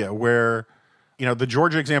media where, you know, the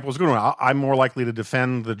Georgia example is a good one. I'm more likely to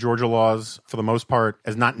defend the Georgia laws for the most part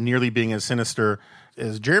as not nearly being as sinister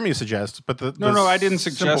as Jeremy suggests. But no, I didn't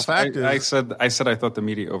suggest. Fact I said I thought the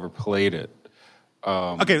media overplayed it.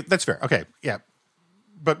 Okay, that's fair. Okay, yeah.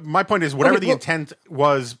 But my point is, whatever the intent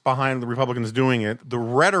was behind the Republicans doing it, the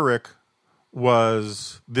rhetoric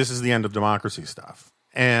was this is the end of democracy stuff.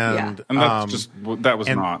 And that's that was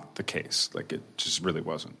not the case. Like, it just really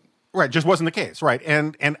wasn't. Right, just wasn't the case, right?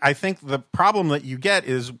 And I think the problem that you get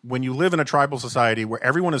is when you live in a tribal society where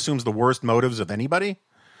everyone assumes the worst motives of anybody,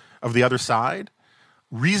 of the other side,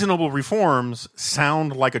 reasonable reforms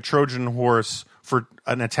sound like a Trojan horse for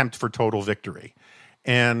an attempt for total victory.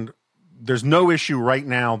 And there's no issue right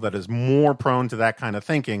now that is more prone to that kind of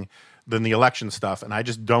thinking than the election stuff. And I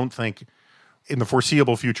just don't think in the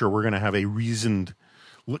foreseeable future we're going to have a reasoned,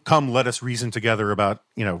 come let us reason together about,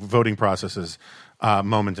 you know, voting processes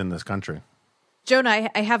moment in this country. Jonah,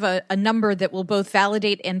 I have a number that will both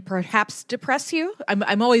validate and perhaps depress you.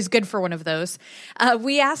 I'm always good for one of those.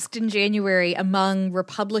 We asked in January among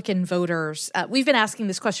Republican voters, we've been asking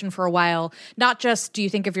this question for a while, not just do you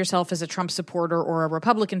think of yourself as a Trump supporter or a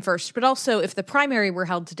Republican first, but also if the primary were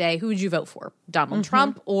held today, who would you vote for? Donald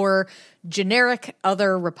Trump or generic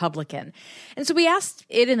other Republican? And so we asked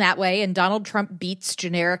it in that way, and Donald Trump beats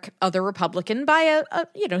generic other Republican by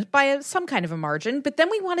some kind of a margin. But then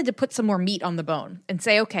we wanted to put some more meat on the bone and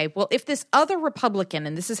say, okay, well, if this other Republican,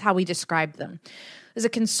 and this is how we described them, is a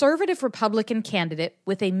conservative Republican candidate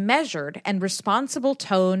with a measured and responsible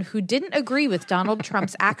tone who didn't agree with Donald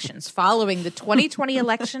Trump's actions following the 2020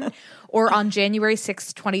 election or on January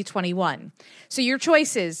 6, 2021. So your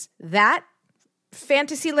choice is that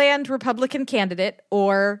Fantasyland Republican candidate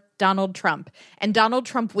or Donald Trump. And Donald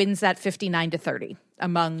Trump wins that 59-30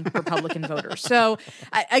 among Republican voters. So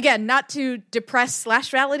again, not to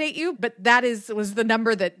depress/validate you, but that was the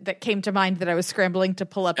number that came to mind that I was scrambling to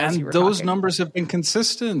pull up as you were those talking. Numbers have been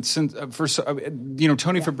consistent since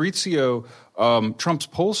Tony Fabrizio, Trump's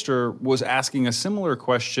pollster, was asking a similar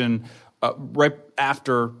question right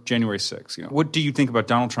after January 6th. You know, what do you think about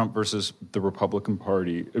Donald Trump versus the Republican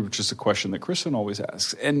Party? Which is a question that Kristen always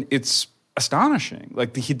asks, and it's astonishing.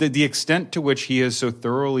 Like the extent to which he has so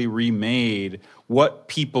thoroughly remade what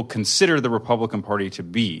people consider the Republican Party to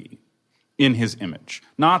be in his image,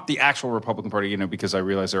 not the actual Republican Party. You know, because I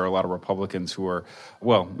realize there are a lot of Republicans who are,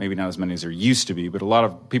 well, maybe not as many as there used to be, but a lot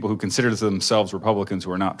of people who consider themselves Republicans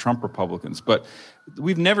who are not Trump Republicans. But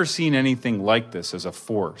we've never seen anything like this as a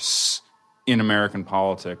force in American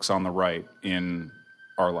politics on the right in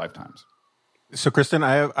our lifetimes. So, Kristen,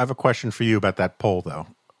 I have a question for you about that poll, though.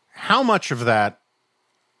 How much of that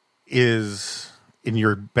is, in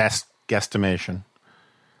your best guesstimation,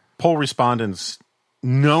 poll respondents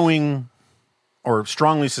knowing or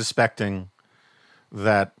strongly suspecting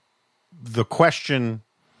that the question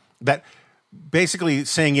that basically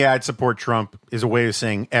saying, yeah, I'd support Trump is a way of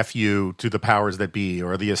saying F you to the powers that be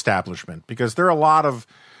or the establishment? Because there are a lot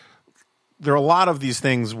of these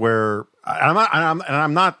things where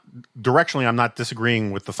I'm not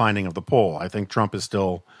disagreeing with the finding of the poll. I think Trump is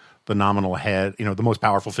still the nominal head, you know, the most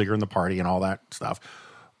powerful figure in the party and all that stuff.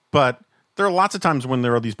 But there are lots of times when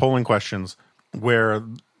there are these polling questions where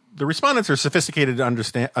the respondents are sophisticated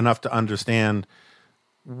enough to understand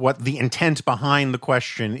what the intent behind the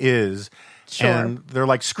question is. Sure. And they're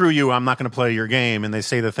like, screw you, I'm not going to play your game. And they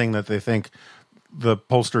say the thing that they think the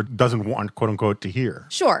pollster doesn't want, quote unquote, to hear.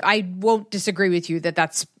 Sure. I won't disagree with you that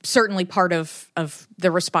that's certainly part of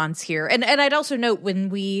the response here. And I'd also note when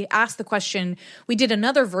we asked the question, we did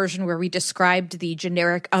another version where we described the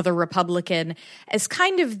generic other Republican as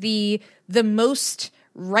kind of the most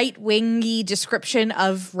right-wingy description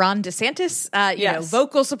of Ron DeSantis, Yes.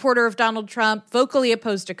 vocal supporter of Donald Trump, vocally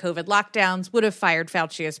opposed to COVID lockdowns, would have fired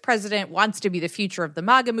Fauci as president, wants to be the future of the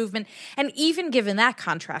MAGA movement. And even given that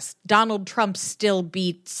contrast, Donald Trump still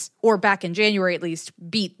beats, or back in January at least,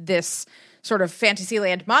 beat this sort of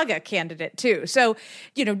Fantasyland MAGA candidate too. So,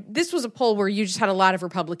 this was a poll where you just had a lot of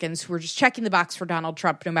Republicans who were just checking the box for Donald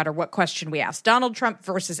Trump no matter what question we asked. Donald Trump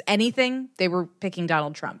versus anything, they were picking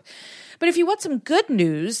Donald Trump. But if you want some good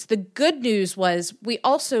news, the good news was we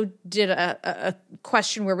also did a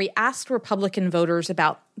question where we asked Republican voters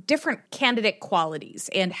about different candidate qualities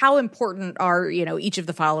and how important are, each of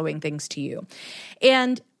the following things to you.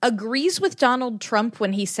 And agrees with Donald Trump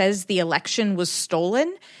when he says the election was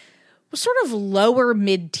stolen was sort of lower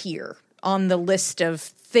mid-tier on the list of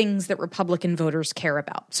things that Republican voters care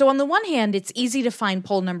about. So on the one hand, it's easy to find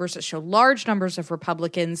poll numbers that show large numbers of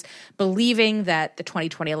Republicans believing that the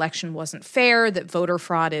 2020 election wasn't fair, that voter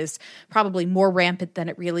fraud is probably more rampant than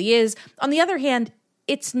it really is. On the other hand,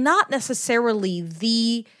 it's not necessarily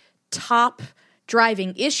the top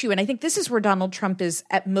driving issue. And I think this is where Donald Trump is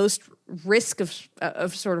at most risk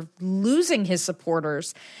of sort of losing his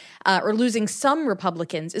supporters or losing some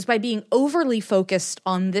Republicans is by being overly focused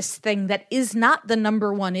on this thing that is not the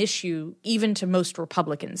number one issue, even to most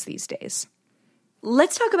Republicans these days.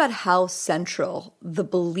 Let's talk about how central the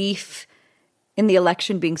belief in the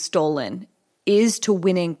election being stolen is to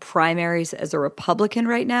winning primaries as a Republican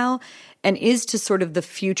right now and is to sort of the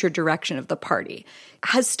future direction of the party.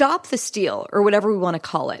 Has Stop the Steal, or whatever we want to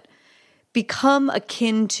call it, become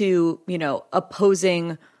akin to,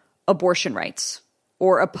 opposing abortion rights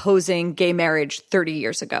or opposing gay marriage 30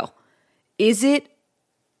 years ago? Is it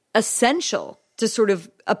essential to sort of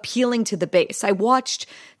appealing to the base? I watched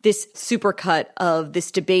this supercut of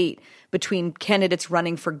this debate between candidates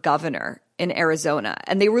running for governor in Arizona,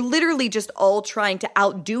 and they were literally just all trying to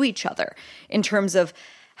outdo each other in terms of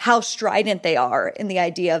how strident they are in the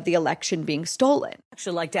idea of the election being stolen. I'd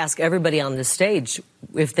actually like to ask everybody on this stage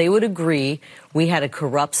if they would agree we had a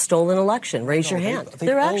corrupt, stolen election. Raise your hand.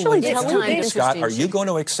 They're actually telling me. Scott, are you going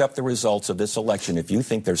to accept the results of this election if you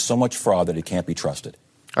think there's so much fraud that it can't be trusted?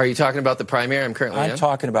 Are you talking about the primary I'm currently in? I'm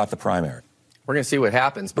talking about the primary. We're going to see what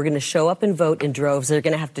happens. We're going to show up and vote in droves. They're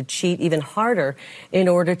going to have to cheat even harder in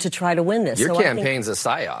order to try to win this. Your campaign's a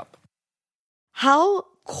psyop. How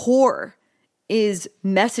core is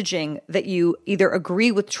messaging that you either agree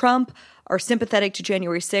with Trump, are sympathetic to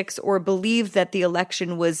January 6th, or believe that the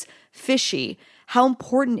election was fishy? How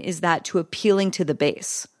important is that to appealing to the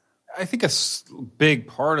base? I think a big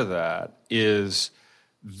part of that is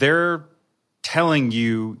they're telling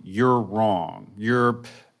you you're wrong.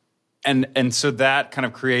 And so that kind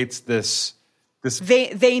of creates this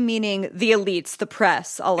they meaning the elites, the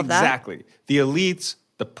press, all of that. Exactly. The elites,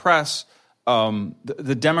 the press,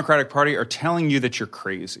 the Democratic Party are telling you that you're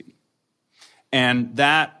crazy. And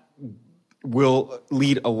that will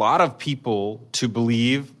lead a lot of people to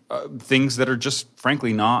believe things that are just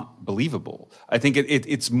frankly not believable. I think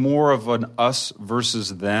it's more of an us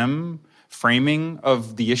versus them framing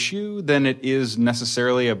of the issue than it is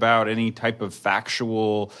necessarily about any type of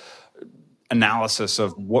factual analysis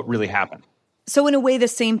of what really happened. So in a way, the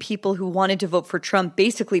same people who wanted to vote for Trump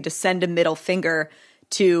basically to send a middle finger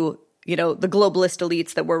to, the globalist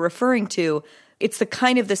elites that we're referring to, it's the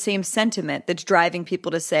kind of the same sentiment that's driving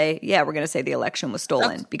people to say, yeah, we're going to say the election was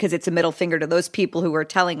stolen because it's a middle finger to those people who are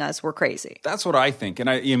telling us we're crazy. That's what I think. And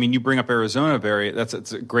I mean, you bring up Arizona, Barry.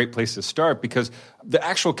 It's a great place to start because the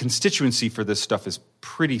actual constituency for this stuff is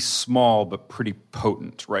pretty small but pretty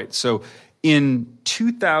potent, right? So in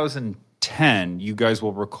 2010, you guys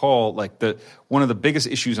will recall one of the biggest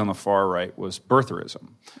issues on the far right was birtherism.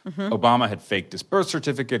 Mm-hmm. Obama had faked his birth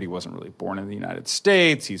certificate. He wasn't really born in the United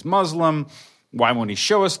States. He's Muslim. Why won't he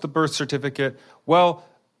show us the birth certificate? Well,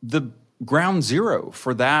 the ground zero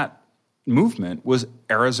for that movement was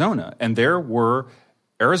Arizona. And there were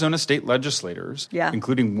Arizona state legislators,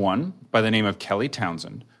 including one by the name of Kelly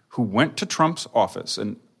Townsend, who went to Trump's office.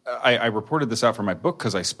 And I reported this out for my book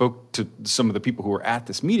because I spoke to some of the people who were at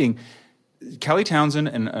this meeting. Kelly Townsend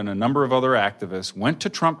and a number of other activists went to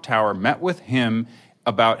Trump Tower, met with him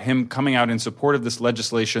about him coming out in support of this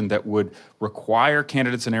legislation that would require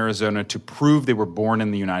candidates in Arizona to prove they were born in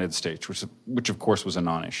the United States, which of course was a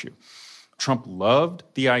non-issue. Trump loved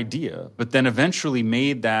the idea, but then eventually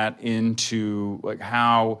made that into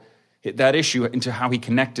how he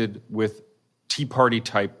connected with Tea Party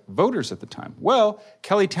type voters at the time. Well,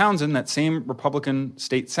 Kelly Townsend, that same Republican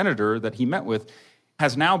state senator that he met with,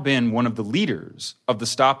 has now been one of the leaders of the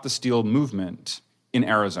Stop the Steal movement in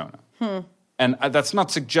Arizona. And that's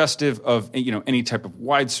not suggestive of, any type of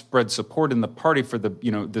widespread support in the party for the,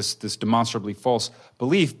 this demonstrably false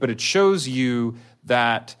belief, but it shows you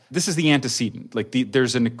that this is the antecedent. Like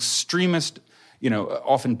there's an extremist,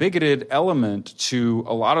 often bigoted element to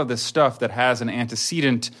a lot of this stuff that has an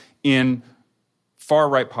antecedent in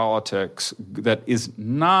far-right politics that is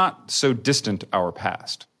not so distant our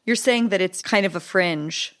past. You're saying that it's kind of a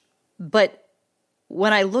fringe, but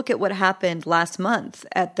when I look at what happened last month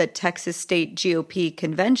at the Texas State GOP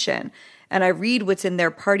convention, and I read what's in their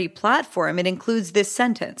party platform, it includes this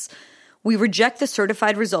sentence: "We reject the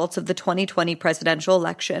certified results of the 2020 presidential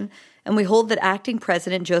election, and we hold that acting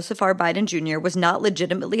President Joseph R. Biden Jr. was not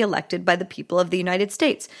legitimately elected by the people of the United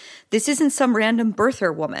States. This isn't some random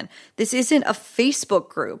birther woman. This isn't a Facebook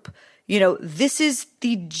group. This is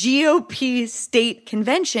the GOP state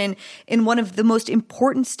convention in one of the most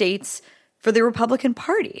important states for the Republican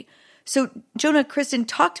Party." So, Jonah, Kristen,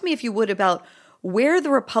 talk to me, if you would, about where the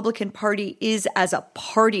Republican Party is as a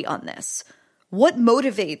party on this. What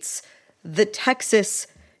motivates the Texas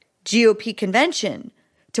GOP convention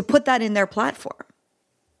to put that in their platform?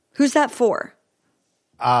 Who's that for?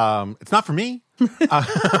 It's not for me.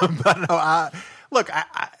 But no, look,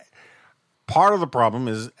 part of the problem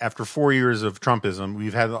is after 4 years of Trumpism,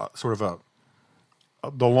 we've had sort of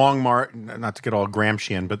the long march, not to get all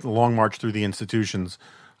Gramscian, but the long march through the institutions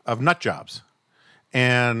of nut jobs.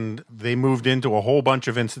 And they moved into a whole bunch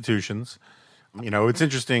of institutions. It's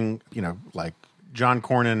interesting, like John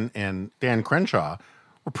Cornyn and Dan Crenshaw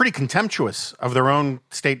were pretty contemptuous of their own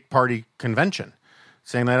state party convention,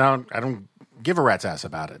 saying that I don't give a rat's ass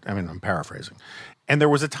about it. I mean, I'm paraphrasing. And there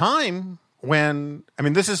was a time when,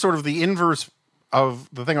 this is sort of the inverse of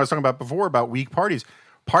the thing I was talking about before about weak parties.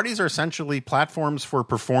 Parties are essentially platforms for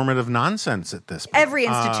performative nonsense at this point. Every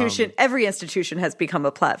institution has become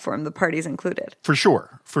a platform, the parties included. For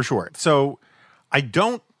sure. So I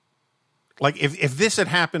don't, if this had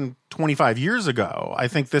happened 25 years ago, I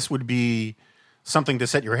think this would be something to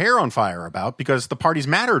set your hair on fire about because the parties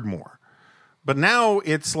mattered more. But now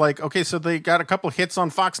it's like, okay, so they got a couple hits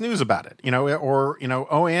on Fox News about it, or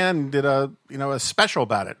OAN did a special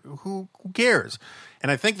about it. Who cares? And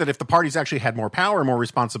I think that if the parties actually had more power, more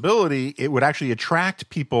responsibility, it would actually attract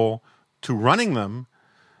people to running them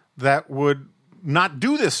that would not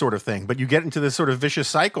do this sort of thing. But you get into this sort of vicious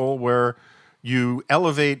cycle where you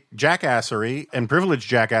elevate jackassery and privilege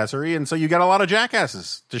jackassery, and so you get a lot of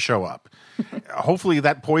jackasses to show up. Hopefully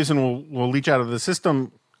that poison will leach out of the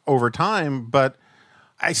system over time, but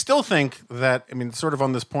I still think that, sort of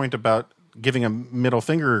on this point about giving a middle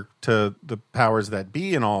finger to the powers that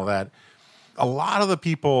be and all that, a lot of the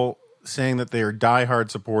people saying that they are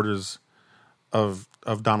diehard supporters of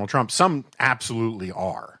Donald Trump, some absolutely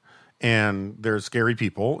are. And they're scary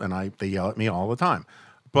people, and they yell at me all the time.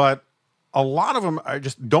 But a lot of them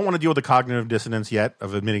just don't want to deal with the cognitive dissonance yet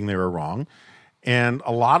of admitting they were wrong. And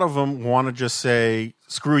a lot of them want to just say,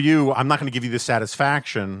 screw you, I'm not going to give you the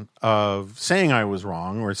satisfaction of saying I was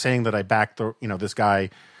wrong or saying that I backed this guy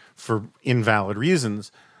for invalid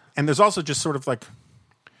reasons. And there's also just sort of like,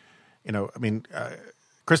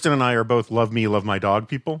 Kristen and I are both love me, love my dog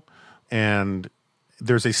people. And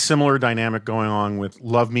there's a similar dynamic going on with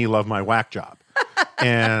love me, love my whack job.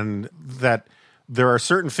 And that there are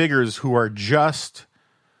certain figures who are just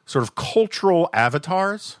sort of cultural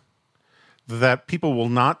avatars that people will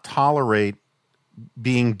not tolerate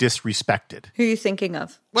being disrespected. Who are you thinking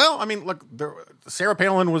of? Well, look, Sarah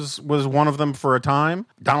Palin was one of them for a time.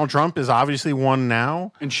 Donald Trump is obviously one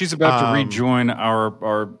now. And she's about to rejoin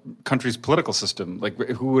our country's political system. Like,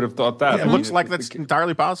 who would have thought that? Yeah, it looks like that's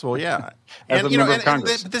entirely possible, yeah. As a member of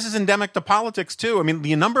Congress. This is endemic to politics, too.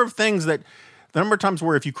 The number of times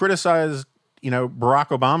where if you criticize, Barack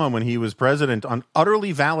Obama when he was president on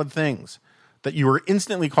utterly valid things that you were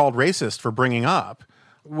instantly called racist for bringing up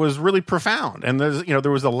was really profound. And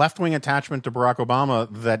there was a left-wing attachment to Barack Obama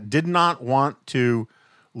that did not want to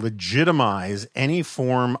legitimize any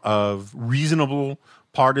form of reasonable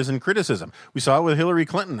partisan criticism. We saw it with Hillary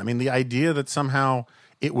Clinton. The idea that somehow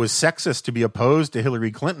it was sexist to be opposed to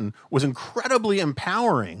Hillary Clinton was incredibly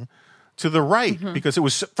empowering to the right because it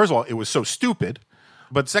was, first of all, it was so stupid.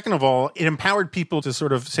 But second of all, it empowered people to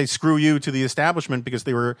sort of say screw you to the establishment because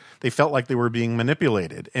they felt like they were being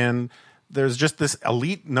manipulated. And there's just this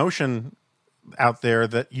elite notion out there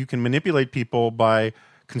that you can manipulate people by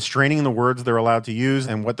constraining the words they're allowed to use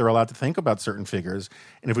and what they're allowed to think about certain figures.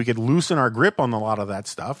 And if we could loosen our grip on a lot of that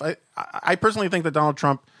stuff, I personally think that Donald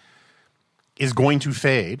Trump is going to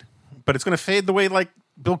fade, but it's going to fade the way like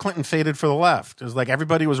Bill Clinton faded for the left. It was like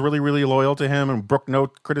everybody was really, really loyal to him and brooked no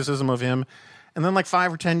criticism of him. And then like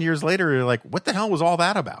 5 or 10 years later, you're like, what the hell was all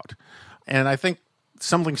that about? And I think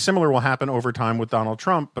something similar will happen over time with Donald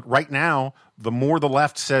Trump. But right now, the more the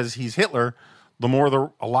left says he's Hitler, the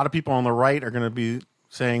more a lot of people on the right are going to be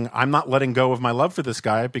saying, I'm not letting go of my love for this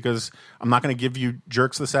guy because I'm not going to give you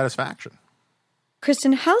jerks the satisfaction.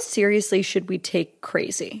 Kristen, how seriously should we take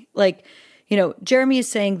crazy? Like, Jeremy is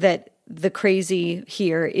saying that the crazy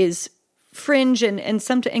here is fringe and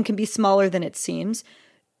can be smaller than it seems.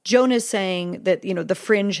 Jonah's saying that, the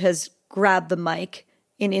fringe has grabbed the mic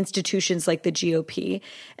in institutions like the GOP.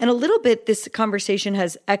 And a little bit, this conversation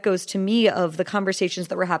has echoes to me of the conversations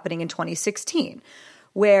that were happening in 2016,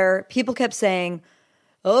 where people kept saying,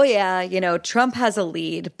 oh yeah, Trump has a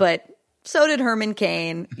lead, but so did Herman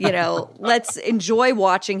Cain. Let's enjoy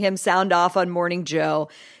watching him sound off on Morning Joe.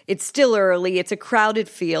 It's still early. It's a crowded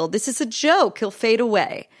field. This is a joke. He'll fade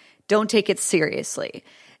away. Don't take it seriously.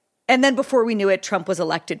 And then before we knew it, Trump was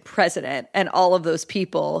elected president, and all of those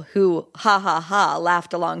people who,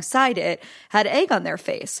 laughed alongside it had egg on their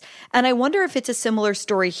face. And I wonder if it's a similar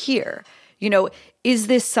story here. Is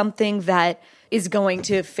this something that is going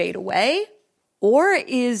to fade away? Or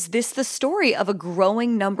is this the story of a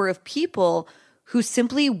growing number of people who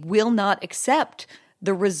simply will not accept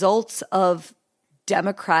the results of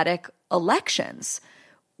democratic elections?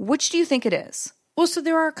 Which do you think it is? Well, so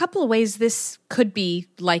there are a couple of ways this could be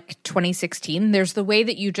like 2016. There's the way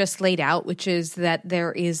that you just laid out, which is that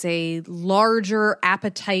there is a larger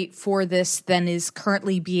appetite for this than is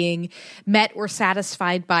currently being met or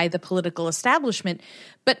satisfied by the political establishment.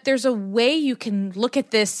 But there's a way you can look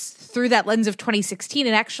at this through that lens of 2016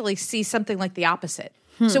 and actually see something like the opposite.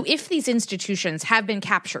 So if these institutions have been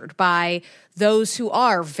captured by those who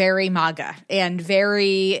are very MAGA and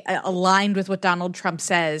very aligned with what Donald Trump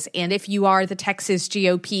says, and if you are the Texas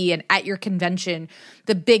GOP and at your convention,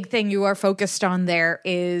 the big thing you are focused on there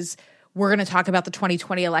is we're going to talk about the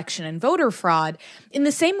 2020 election and voter fraud, in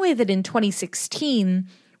the same way that in 2016,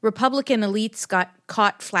 Republican elites got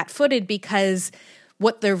caught flat-footed because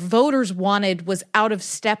what their voters wanted was out of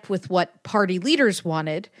step with what party leaders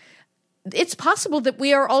wanted. It's possible that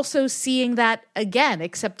we are also seeing that again,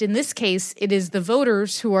 except in this case, it is the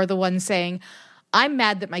voters who are the ones saying, I'm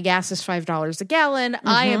mad that my gas is $5 a gallon.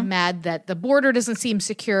 I am mad that the border doesn't seem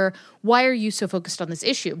secure. Why are you so focused on this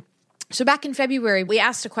issue? So back in February, we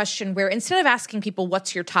asked a question where instead of asking people,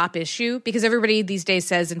 what's your top issue? Because everybody these days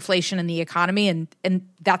says inflation and the economy, and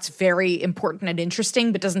that's very important and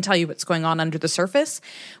interesting, but doesn't tell you what's going on under the surface.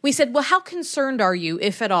 We said, well, how concerned are you,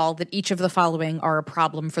 if at all, that each of the following are a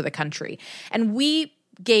problem for the country? And we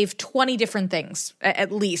gave 20 different things,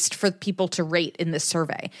 at least, for people to rate in this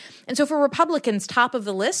survey. And so for Republicans, top of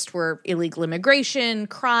the list were illegal immigration,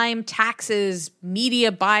 crime, taxes,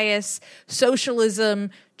 media bias,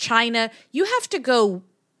 socialism, China. You have to go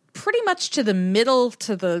pretty much to the middle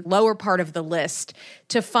to the lower part of the list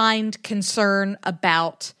to find concern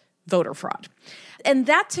about voter fraud. And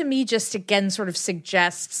that, to me, just again sort of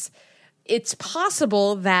suggests it's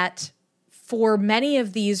possible that for many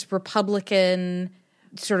of these Republican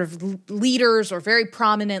sort of leaders or very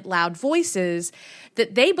prominent loud voices,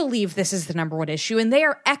 that they believe this is the number one issue, and they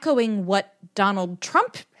are echoing what Donald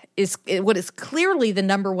Trump is, what is clearly the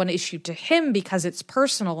number one issue to him because it's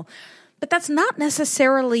personal. But that's not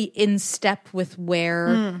necessarily in step with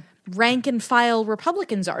where rank and file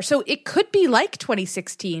Republicans are. So it could be like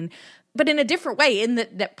 2016, but in a different way, in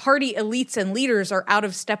that party elites and leaders are out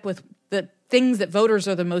of step with the things that voters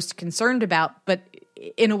are the most concerned about, but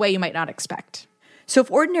in a way you might not expect. So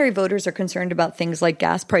if ordinary voters are concerned about things like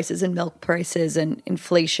gas prices and milk prices and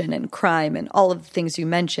inflation and crime and all of the things you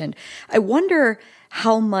mentioned, I wonder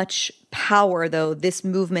how much power, though, this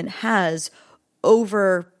movement has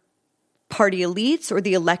over party elites or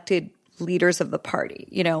the elected leaders of the party.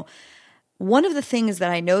 One of the things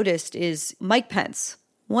that I noticed is Mike Pence,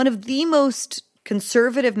 one of the most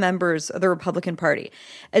conservative members of the Republican Party,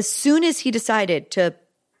 as soon as he decided to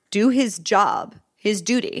do his job, his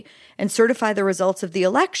duty, and certify the results of the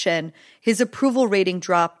election, his approval rating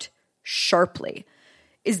dropped sharply.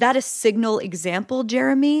 Is that a signal example,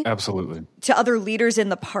 Jeremy? Absolutely. To other leaders in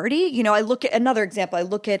the party? I look at another example.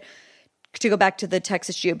 To go back to the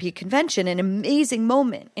Texas GOP convention, an amazing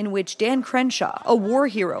moment in which Dan Crenshaw, a war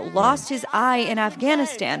hero, lost his eye in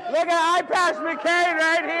Afghanistan. Look at eye patch McCain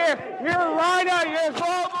right here. You're a rhino. You're a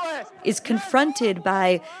globalist. Is confronted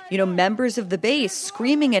by, members of the base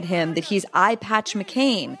screaming at him that he's eye patch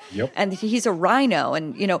McCain and that he's a rhino.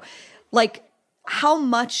 And, how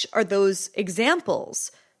much are those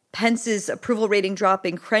examples? Pence's approval rating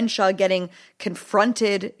dropping, Crenshaw getting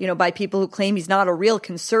confronted, by people who claim he's not a real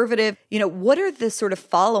conservative. What are the sort of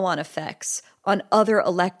follow-on effects on other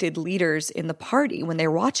elected leaders in the party when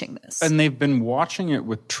they're watching this. And they've been watching it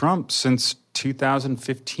with Trump since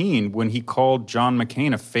 2015 when he called John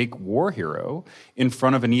McCain a fake war hero in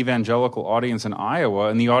front of an evangelical audience in Iowa,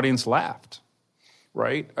 and the audience laughed.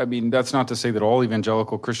 Right? I mean, that's not to say that all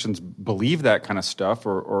evangelical Christians believe that kind of stuff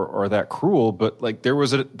or are that cruel, but like there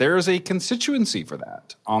is a constituency for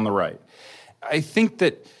that on the right. I think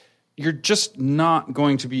that you're just not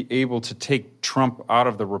going to be able to take Trump out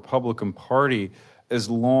of the Republican Party as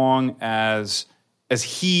long as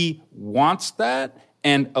he wants that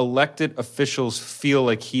and elected officials feel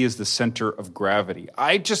like he is the center of gravity.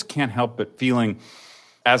 I just can't help but feeling,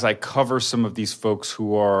 as I cover some of these folks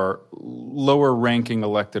who are lower-ranking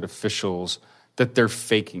elected officials, that they're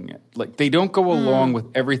faking it. Like, they don't go along with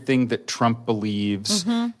everything that Trump believes.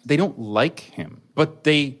 Mm-hmm. They don't like him, but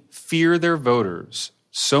they fear their voters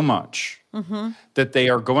so much that they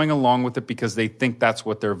are going along with it because they think that's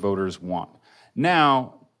what their voters want.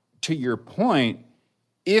 Now, to your point,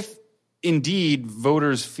 if indeed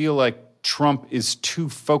voters feel like Trump is too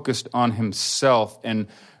focused on himself and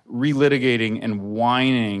relitigating and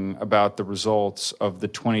whining about the results of the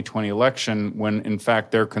 2020 election when, in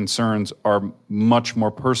fact, their concerns are much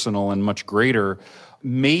more personal and much greater,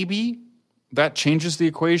 maybe that changes the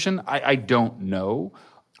equation. I don't know.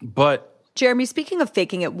 But Jeremy, speaking of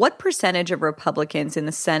faking it, what percentage of Republicans in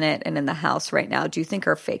the Senate and in the House right now do you think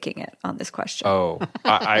are faking it on this question? Oh,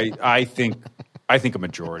 I think a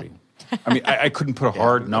majority. I mean, I couldn't put a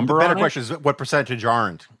hard number on it. The better question is what percentage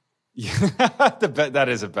aren't? That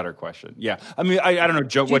is a better question. Yeah. I mean, I don't know,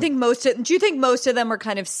 Joe. Do you think most of them are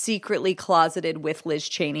kind of secretly closeted with Liz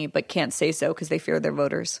Cheney but can't say so because they fear their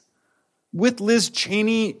voters? With Liz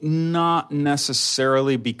Cheney, not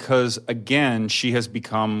necessarily, because, again, she has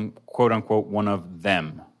become, quote unquote, one of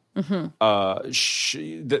them.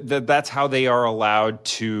 Mm-hmm. That's how they are allowed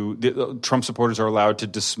to Trump supporters are allowed to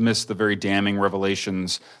dismiss the very damning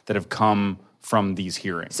revelations that have come from these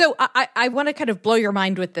hearings. So I want to kind of blow your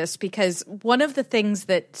mind with this, because one of the things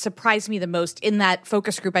that surprised me the most in that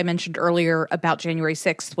focus group I mentioned earlier about January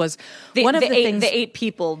 6th was the 8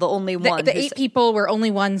 people, the only one. The 8 people where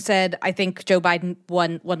only one said, I think Joe Biden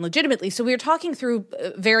won legitimately. So we were talking through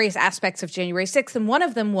various aspects of January 6th, and one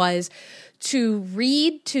of them was to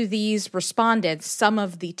read to these respondents some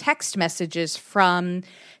of the text messages from,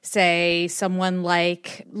 say, someone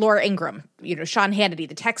like Laura Ingraham, Sean Hannity,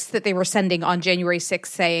 the texts that they were sending on January 6th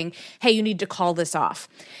saying, hey, you need to call this off.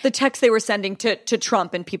 The text they were sending to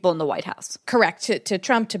Trump and people in the White House. Correct, to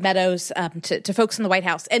Trump, to Meadows, to folks in the White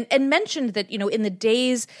House. And mentioned that, in the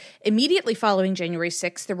days immediately following January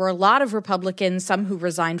 6th, there were a lot of Republicans, some who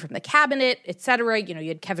resigned from the cabinet, et cetera. You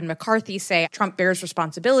had Kevin McCarthy say, Trump bears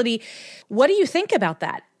responsibility. What do you think about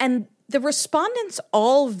that? And the respondents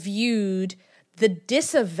all viewed the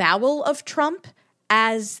disavowal of Trump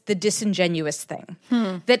as the disingenuous thing.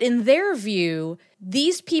 That in their view,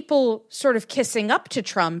 these people sort of kissing up to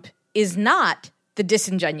Trump is not the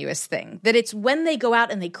disingenuous thing. That it's when they go out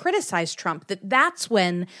and they criticize Trump, that's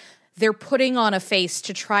when they're putting on a face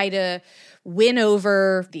to try to win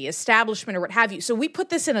over the establishment or what have you. So we put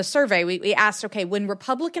this in a survey. We asked, okay, when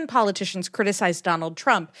Republican politicians criticize Donald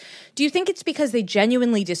Trump, do you think it's because they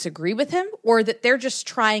genuinely disagree with him or that they're just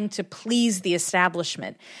trying to please the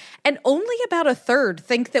establishment? And only about a third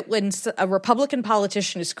think that when a Republican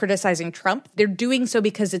politician is criticizing Trump, they're doing so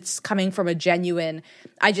because it's coming from a genuine,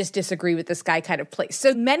 I just disagree with this guy kind of place.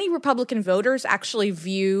 So many Republican voters actually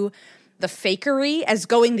view the fakery as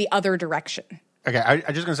going the other direction. Okay,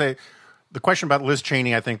 I'm just going to say, the question about Liz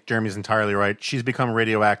Cheney, I think Jeremy's entirely right. She's become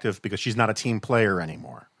radioactive because she's not a team player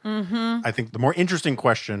anymore. Mm-hmm. I think the more interesting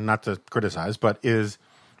question, not to criticize, but is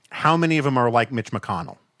how many of them are like Mitch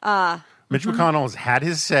McConnell? Mitch McConnell has had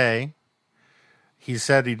his say. He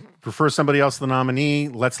said he'd prefer somebody else to the nominee.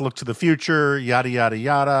 Let's look to the future, yada, yada,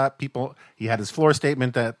 yada. He had his floor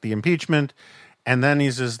statement at the impeachment. And then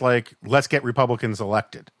he's just like, let's get Republicans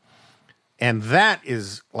elected. And that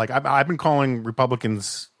is, like, I've been calling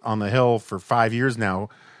Republicans on the Hill for 5 years now.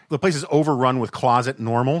 The place is overrun with closet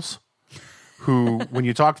normals who, when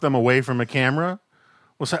you talk to them away from a camera,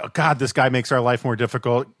 will say, oh, God, this guy makes our life more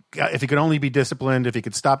difficult. God, if he could only be disciplined, if he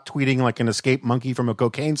could stop tweeting like an escaped monkey from a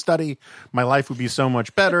cocaine study, my life would be so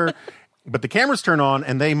much better. But the cameras turn on,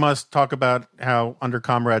 and they must talk about how under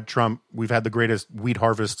Comrade Trump, we've had the greatest wheat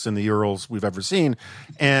harvests in the Urals we've ever seen.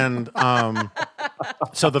 And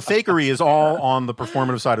so the fakery is all on the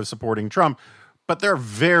performative side of supporting Trump. But there are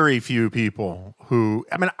very few people who,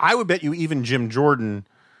 I would bet you even Jim Jordan,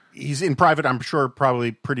 he's in private, I'm sure,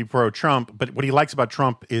 probably pretty pro-Trump. But what he likes about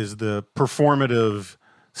Trump is the performative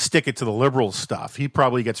stick it to the liberals stuff. He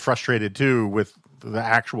probably gets frustrated, too, with the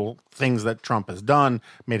actual things that Trump has done,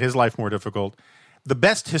 made his life more difficult. The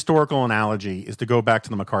best historical analogy is to go back to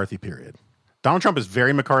the McCarthy period. Donald Trump is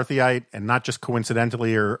very McCarthyite, and not just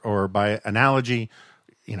coincidentally or by analogy.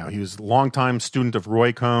 You know, he was a longtime student of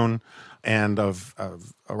Roy Cohn and of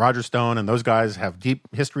Roger Stone, and those guys have deep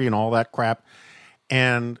history and all that crap.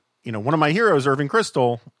 And, you know, one of my heroes, Irving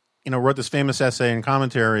Kristol, you know, wrote this famous essay and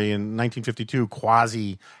commentary in 1952,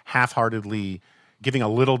 quasi half-heartedly giving a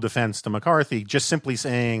little defense to McCarthy, just simply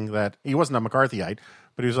saying that he wasn't a McCarthyite,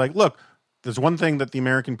 but he was like, look, there's one thing that the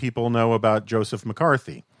American people know about Joseph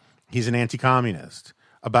McCarthy. He's an anti-communist.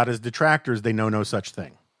 About his detractors, they know no such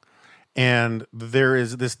thing. And there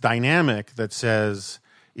is this dynamic that says,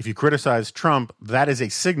 if you criticize Trump, that is a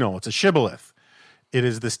signal. It's a shibboleth. It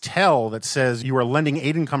is this tell that says you are lending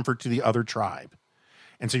aid and comfort to the other tribe.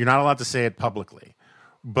 And so you're not allowed to say it publicly.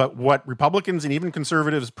 But what Republicans and even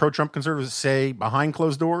conservatives, pro-Trump conservatives, say behind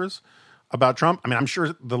closed doors about Trump, I mean, I'm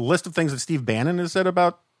sure the list of things that Steve Bannon has said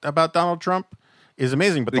about Donald Trump is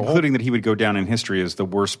amazing. But including that he would go down in history as the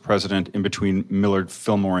worst president in between Millard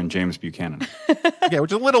Fillmore and James Buchanan. Yeah,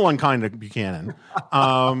 which is a little unkind of Buchanan.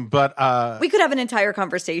 But we could have an entire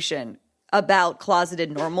conversation about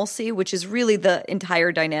closeted normalcy, which is really the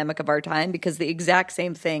entire dynamic of our time, because the exact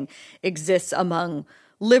same thing exists among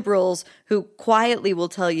liberals who quietly will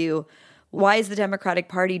tell you, why is the Democratic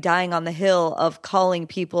Party dying on the hill of calling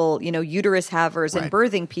people, you know, uterus havers and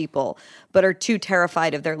birthing people, but are too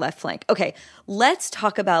terrified of their left flank? Okay, let's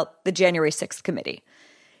talk about the January 6th committee.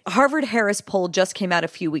 Harvard-Harris poll just came out a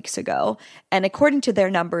few weeks ago, and according to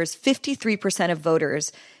their numbers, 53% of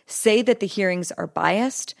voters say that the hearings are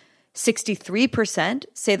biased. 63%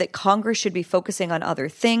 say that Congress should be focusing on other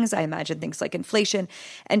things, I imagine things like inflation,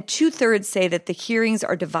 and 2/3 say that the hearings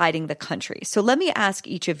are dividing the country. So let me ask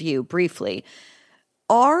each of you briefly,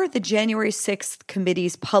 are the January 6th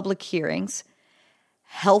committee's public hearings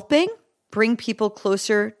helping bring people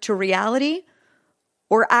closer to reality,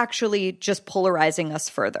 or actually just polarizing us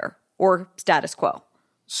further, or status quo?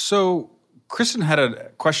 So Kristen had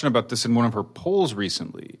a question about this in one of her polls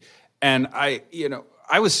recently, and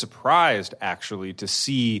I was surprised, actually, to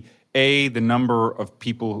see, the number of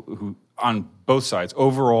people who, on both sides,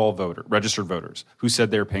 overall registered voters, who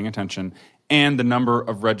said they were paying attention, and the number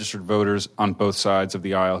of registered voters on both sides of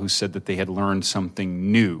the aisle who said that they had learned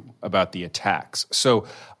something new about the attacks. So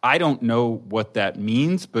I don't know what that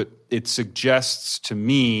means, but it suggests to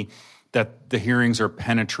me that the hearings are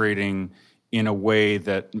penetrating in a way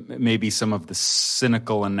that maybe some of the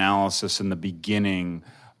cynical analysis in the beginning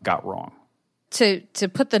got wrong. To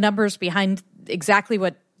put the numbers behind exactly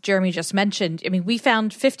what Jeremy just mentioned, I mean, we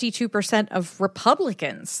found 52% of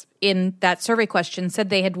Republicans in that survey question said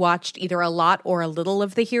they had watched either a lot or a little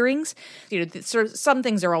of the hearings. You know, some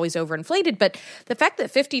things are always overinflated, but the fact that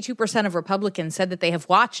 52% of Republicans said that they have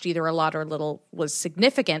watched either a lot or a little was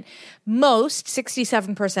significant. Most,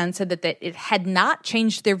 67%, said that it had not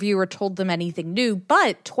changed their view or told them anything new,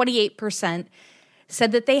 but 28%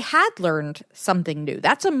 said that they had learned something new.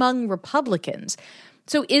 That's among Republicans.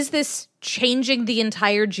 So is this changing the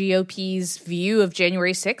entire GOP's view of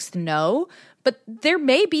January 6th? No. But there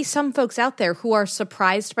may be some folks out there who are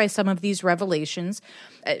surprised by some of these revelations.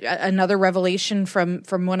 Another revelation from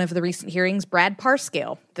one of the recent hearings, Brad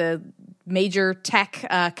Parscale, the major tech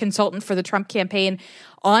consultant for the Trump campaign,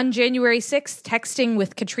 on January 6th, texting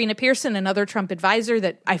with Katrina Pearson, another Trump advisor,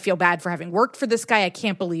 that I feel bad for having worked for this guy. I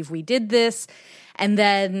can't believe we did this. And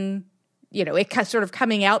then, you know, it sort of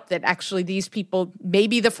coming out that actually these people,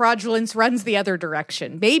 maybe the fraudulence runs the other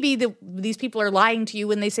direction. Maybe these people are lying to you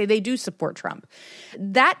when they say they do support Trump.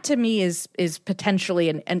 That, to me, is potentially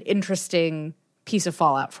an interesting piece of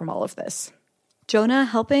fallout from all of this. Jonah,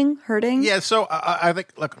 helping, hurting? Yeah, so I think,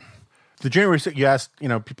 look, the January 6th, you asked, you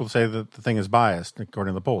know, people say that the thing is biased,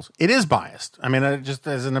 according to the polls. It is biased. I mean, just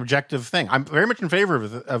as an objective thing. I'm very much in favor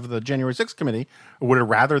of the January 6th committee. I would have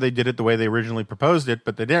rather they did it the way they originally proposed it,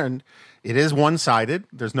 but they didn't. It is one-sided.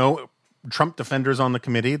 There's no Trump defenders on the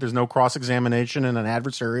committee. There's no cross-examination in an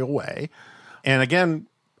adversarial way. And again,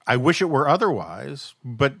 I wish it were otherwise,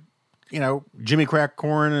 but, you know, Jimmy crack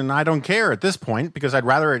corn and I don't care at this point, because I'd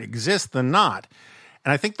rather it exist than not.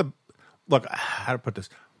 And I think look, how to put this?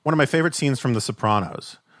 One of my favorite scenes from The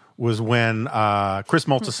Sopranos was when Chris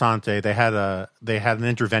Moltisanti, they had an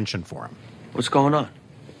intervention for him. What's going on?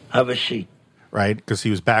 Have a seat. Right, because he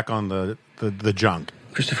was back on the junk.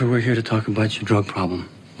 Christopher, we're here to talk about your drug problem.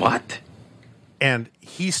 What? And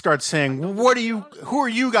he starts saying, who are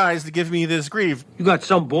you guys to give me this grief? You got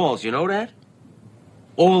some balls, you know that?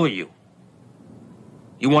 All of you.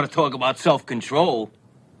 You want to talk about self-control?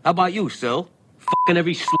 How about you, Sil? fucking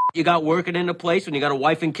every you got working in the place when you got a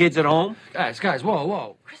wife and kids at home? Guys,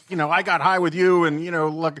 whoa. I got high with you, and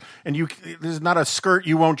look, and there's not a skirt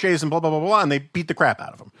you won't chase, and blah blah blah blah, and they beat the crap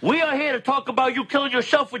out of him. We are here to talk about you killing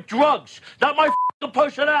yourself with drugs, not my fucking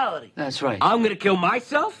personality. That's right. I'm gonna kill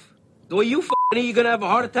myself? The way you fucking you're gonna have a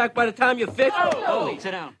heart attack by the time you're 50? Oh,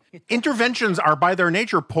 sit down. Interventions are by their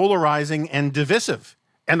nature polarizing and divisive,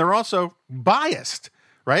 and they're also biased,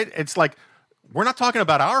 right? It's like, we're not talking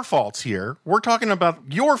about our faults here. We're talking about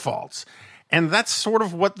your faults. And that's sort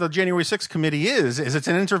of what the January 6th committee is it's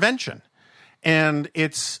an intervention. And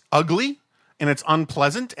it's ugly and it's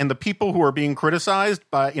unpleasant. And the people who are being criticized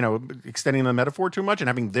by, extending the metaphor too much and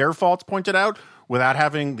having their faults pointed out without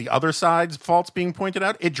having the other side's faults being pointed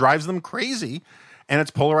out, it drives them crazy. And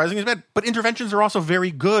it's polarizing as bad. But interventions are also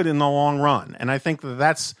very good in the long run. And I think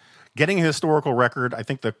that's getting a historical record. I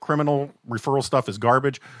think the criminal referral stuff is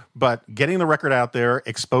garbage. But getting the record out there,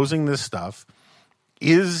 exposing this stuff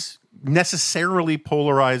is necessarily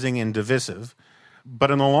polarizing and divisive. But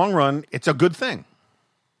in the long run, it's a good thing.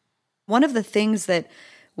 One of the things that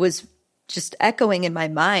was just echoing in my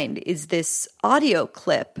mind is this audio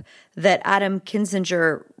clip that Adam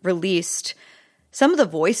Kinzinger released, some of the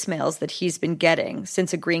voicemails that he's been getting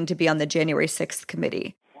since agreeing to be on the January 6th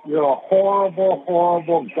committee. You're a horrible,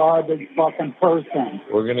 horrible, garbage fucking person.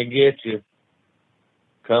 We're going to get you.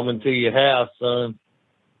 Coming to your house, son.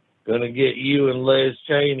 Going to get you and Les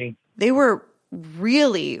Cheney. They were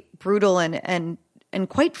really brutal and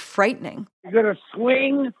quite frightening. You're going to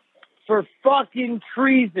swing for fucking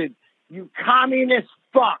treason, you communist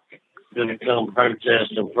fuck. Going to come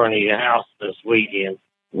protest in front of your house this weekend.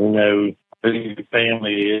 We know who your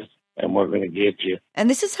family is, and we're going to get you. And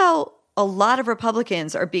this is how a lot of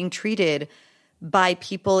Republicans are being treated by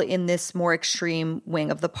people in this more extreme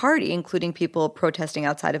wing of the party, including people protesting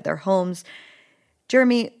outside of their homes.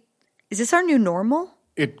 Jeremy, is this our new normal?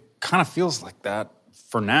 It kind of feels like that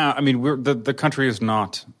for now. I mean, the country is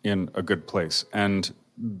not in a good place, and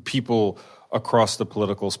people across the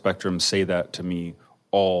political spectrum say that to me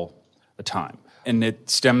all the time. And it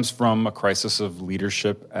stems from a crisis of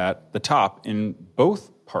leadership at the top in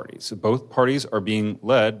both parties. Both parties are being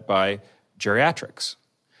led by geriatrics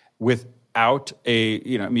without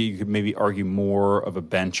you could maybe argue more of a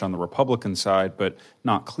bench on the Republican side, but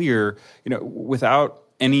not clear, without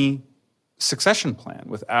any succession plan,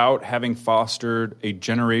 without having fostered a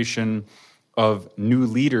generation of new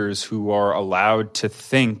leaders who are allowed to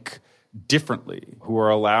think differently, who are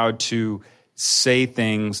allowed to say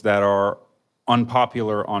things that are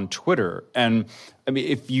unpopular on Twitter. And I mean,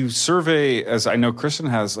 if you survey, as I know Kristen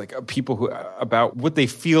has, like people who about what they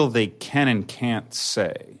feel they can and can't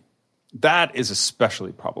say, that is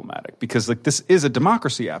especially problematic because like this is a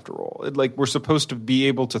democracy after all. We're supposed to be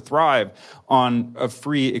able to thrive on a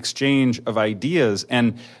free exchange of ideas.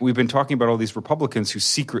 And we've been talking about all these Republicans who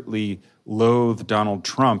secretly loathe Donald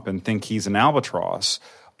Trump and think he's an albatross.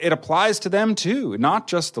 It applies to them too, not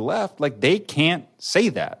just the left. Like they can't say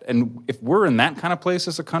that. And if we're in that kind of place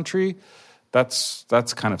as a country, that's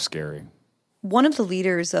kind of scary. One of the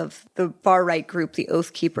leaders of the far-right group, the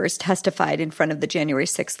Oath Keepers, testified in front of the January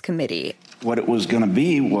 6th committee. What it was going to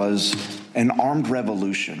be was an armed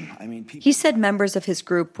revolution. He said members of his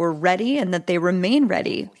group were ready and that they remain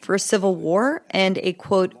ready for a civil war and a,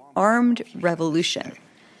 quote, armed revolution.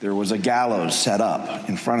 There was a gallows set up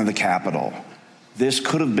in front of the Capitol. This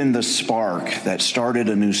could have been the spark that started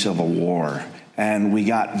a new civil war. And we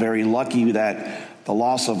got very lucky that the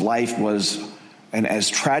loss of life was, and as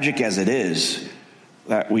tragic as it is,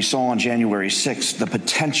 that we saw on January 6th, the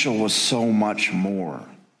potential was so much more.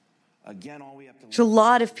 Again, all we have to... There's a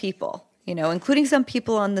lot of people, including some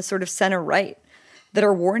people on the sort of center right, that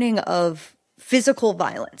are warning of physical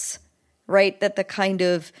violence, right? That the kind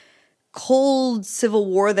of cold civil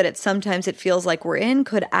war that sometimes it feels like we're in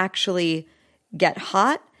could actually get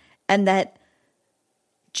hot, and that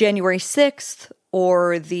January 6th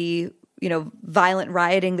or the violent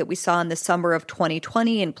rioting that we saw in the summer of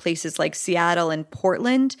 2020 in places like Seattle and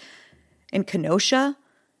Portland and Kenosha,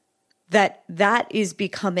 that is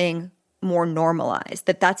becoming more normalized,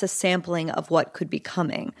 that's a sampling of what could be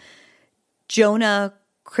coming. Jonah,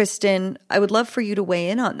 Kristen, I would love for you to weigh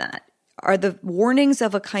in on that. Are the warnings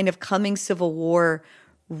of a kind of coming civil war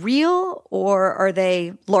real, or are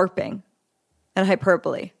they LARPing and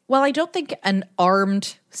hyperbole? Well, I don't think an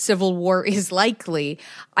armed civil war is likely.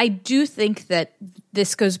 I do think that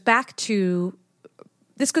this goes back to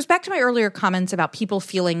my earlier comments about people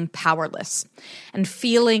feeling powerless and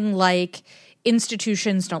feeling like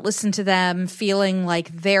institutions don't listen to them, feeling like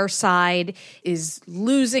their side is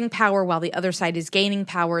losing power while the other side is gaining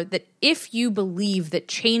power, that if you believe that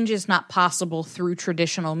change is not possible through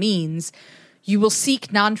traditional means, you will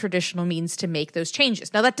seek non-traditional means to make those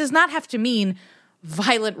changes. Now, that does not have to mean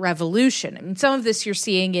violent revolution. I mean, some of this you're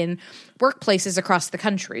seeing in workplaces across the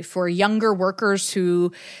country for younger workers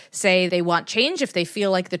who say they want change. If they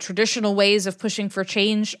feel like the traditional ways of pushing for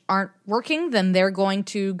change aren't working, then they're going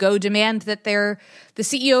to go demand that the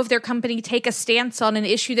CEO of their company take a stance on an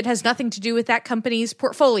issue that has nothing to do with that company's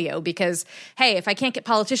portfolio. Because, hey, if I can't get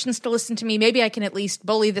politicians to listen to me, maybe I can at least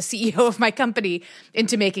bully the CEO of my company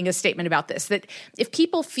into making a statement about this. That if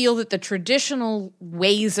people feel that the traditional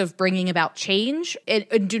ways of bringing about change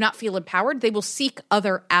and do not feel empowered, they will seek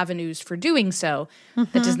other avenues for doing so.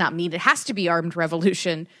 Mm-hmm. That does not mean it has to be armed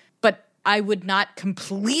revolution, but I would not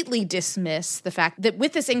completely dismiss the fact that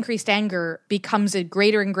with this increased anger becomes a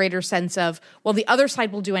greater and greater sense of, well, the other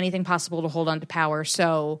side will do anything possible to hold on to power,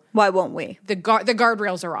 so why won't we? The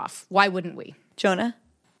guardrails are off. Why wouldn't we? Jonah?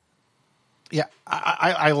 Yeah,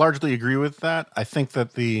 I largely agree with that. I think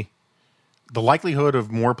that the likelihood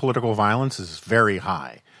of more political violence is very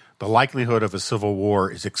high. The likelihood of a civil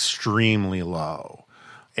war is extremely low.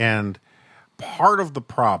 And part of the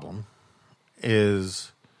problem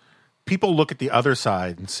is people look at the other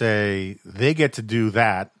side and say, they get to do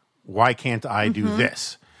that. Why can't I do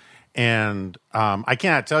this? And I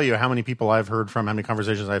cannot tell you how many people I've heard from, how many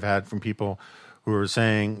conversations I've had from people who are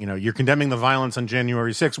saying, you know, you're condemning the violence on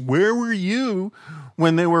January 6th. Where were you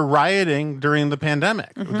when they were rioting during the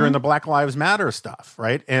pandemic, during the Black Lives Matter stuff,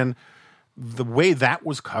 right? And the way that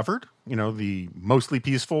was covered, you know, the mostly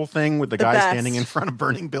peaceful thing with the guy standing in front of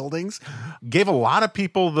burning buildings, gave a lot of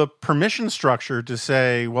people the permission structure to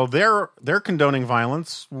say, well, they're condoning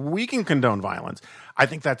violence. We can condone violence. I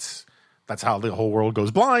think that's how the whole world goes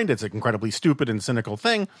blind. It's an incredibly stupid and cynical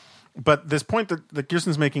thing. But this point that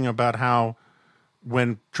Kirsten's making about how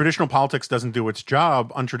when traditional politics doesn't do its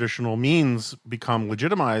job, untraditional means become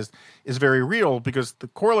legitimized is very real, because the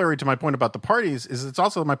corollary to my point about the parties is it's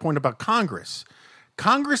also my point about Congress.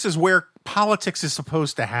 Congress is where politics is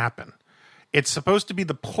supposed to happen. It's supposed to be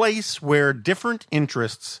the place where different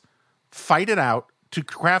interests fight it out to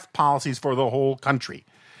craft policies for the whole country.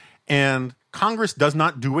 And Congress does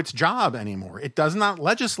not do its job anymore. It does not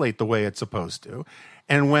legislate the way it's supposed to.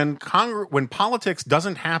 And when politics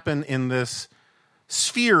doesn't happen in this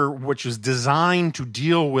sphere which is designed to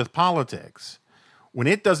deal with politics, when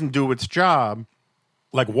it doesn't do its job,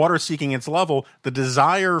 like water seeking its level, the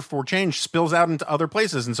desire for change spills out into other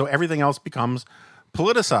places, and so everything else becomes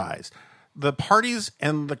politicized. The parties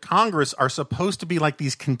and the Congress are supposed to be like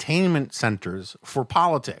these containment centers for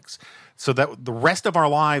politics, so that the rest of our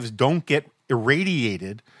lives don't get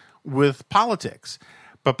irradiated with politics.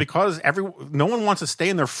 But because no one wants to stay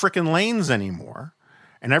in their frickin' lanes anymore,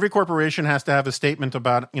 and every corporation has to have a statement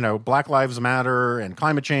about, you know, Black Lives Matter and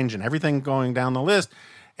climate change and everything going down the list,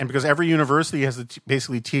 and because every university has to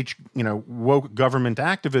basically teach, you know, woke government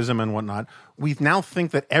activism and whatnot, we now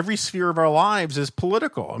think that every sphere of our lives is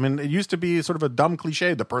political. I mean, it used to be sort of a dumb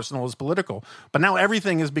cliche, the personal is political, but now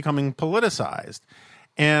everything is becoming politicized.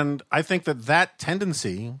 And I think that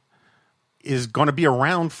tendency is going to be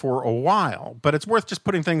around for a while, but it's worth just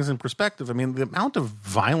putting things in perspective. I mean, the amount of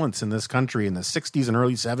violence in this country in the 60s and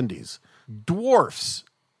early 70s dwarfs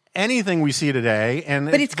anything we see today, and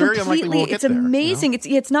but it's very unlikely we'll get it's amazing. There,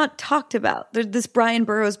 you know? It's not talked about. There's this Brian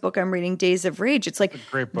Burroughs book I'm reading, Days of Rage. It's like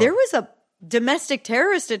great book. There was a domestic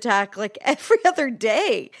terrorist attack like every other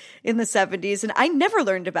day in the 70s, and I never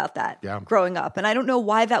learned about that growing up, and I don't know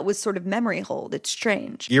why that was sort of memory hold. It's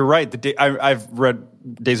strange. You're right. I've read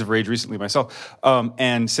Days of Rage recently myself,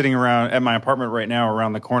 and sitting around at my apartment right now,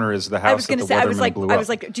 around the corner is the house. I was going to say, I was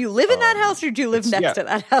like, do you live in that house or do you live next to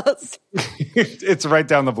that house? It's right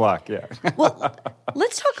down the block. Yeah. Well,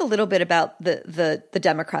 let's talk a little bit about the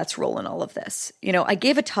Democrats' role in all of this. You know, I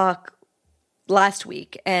gave a talk last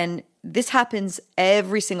week, and this happens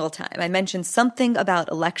every single time. I mentioned something about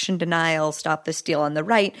election denial, stop the steal on the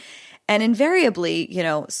right. And invariably, you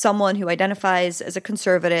know, someone who identifies as a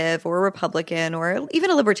conservative or a Republican or even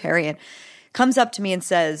a libertarian comes up to me and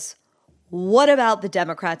says, what about the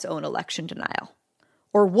Democrats' own election denial?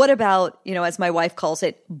 Or what about, you know, as my wife calls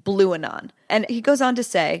it, blue anon? And he goes on to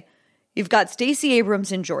say, you've got Stacey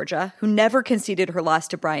Abrams in Georgia, who never conceded her loss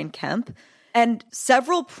to Brian Kemp, and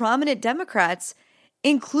several prominent Democrats,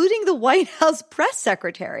 including the White House press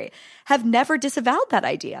secretary, have never disavowed that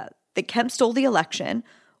idea that Kemp stole the election,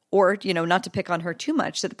 or, you know, not to pick on her too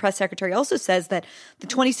much, that the press secretary also says that the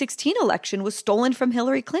 2016 election was stolen from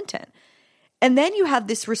Hillary Clinton. And then you have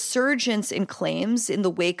this resurgence in claims in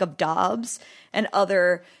the wake of Dobbs and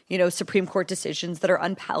other, Supreme Court decisions that are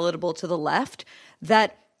unpalatable to the left,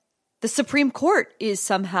 that the Supreme Court is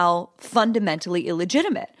somehow fundamentally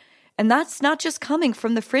illegitimate. And that's not just coming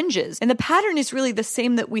from the fringes. And the pattern is really the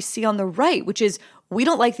same that we see on the right, which is we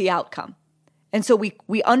don't like the outcome. And so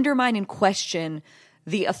we undermine and question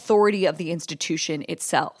the authority of the institution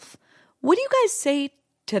itself. What do you guys say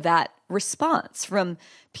to that response from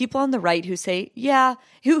people on the right who say,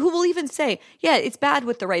 who will even say, it's bad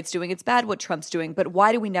what the right's doing, it's bad what Trump's doing, but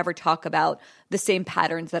why do we never talk about the same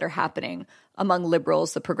patterns that are happening among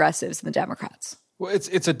liberals, the progressives, and the Democrats? Well,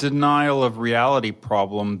 it's a denial of reality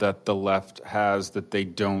problem that the left has that they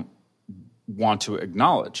don't want to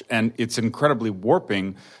acknowledge. And it's incredibly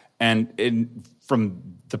warping. And from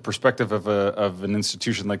the perspective of an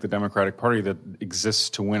institution like the Democratic Party that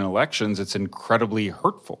exists to win elections, it's incredibly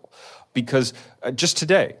hurtful. Because just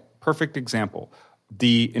today, perfect example,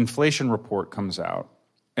 the inflation report comes out,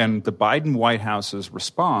 and the Biden White House's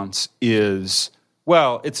response is,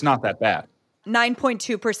 well, it's not that bad.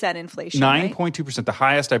 9.2% inflation. 9.2%, the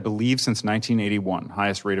highest, I believe, since 1981,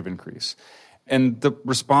 highest rate of increase. And the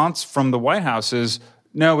response from the White House is,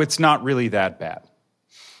 no, it's not really that bad.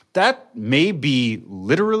 That may be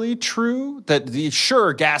literally true, that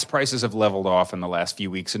sure, gas prices have leveled off in the last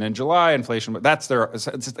few weeks, and in July, inflation, but it's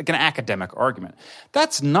like an academic argument.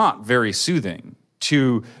 That's not very soothing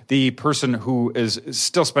to the person who is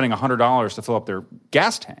still spending $100 to fill up their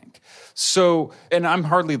gas tank. So, and I'm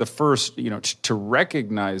hardly the first, to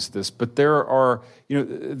recognize this, but there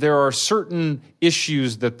are certain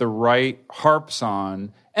issues that the right harps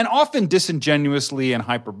on, and often disingenuously and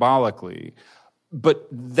hyperbolically. But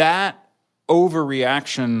that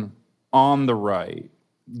overreaction on the right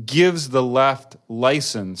gives the left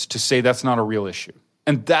license to say that's not a real issue.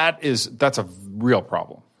 And that's a real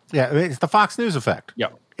problem. Yeah, it's the Fox News effect. Yeah.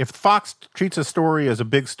 If Fox treats a story as a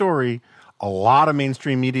big story, a lot of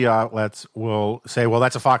mainstream media outlets will say, well,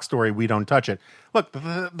 that's a Fox story, we don't touch it. Look,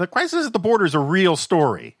 the crisis at the border is a real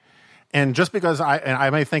story. And just because I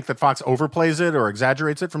may think that Fox overplays it or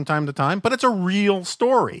exaggerates it from time to time, but it's a real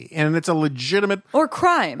story, and it's a legitimate... Or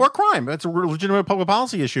crime. It's a legitimate public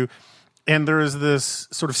policy issue. And there is this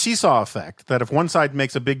sort of seesaw effect that if one side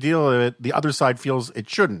makes a big deal of it, the other side feels it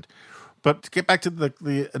shouldn't. But to get back to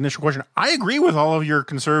the initial question, I agree with all of your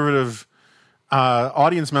conservative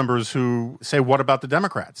audience members who say, what about the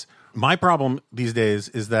Democrats? My problem these days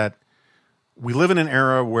is that we live in an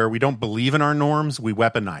era where we don't believe in our norms, we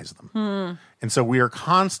weaponize them. And so we are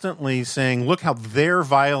constantly saying, look how they're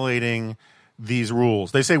violating these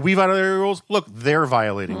rules. They say we violate the rules. Look, they're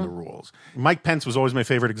violating the rules. Mike Pence was always my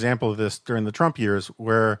favorite example of this during the Trump years,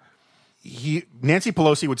 where Nancy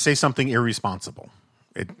Pelosi would say something irresponsible.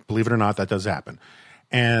 Believe it or not, that does happen.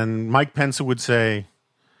 And Mike Pence would say,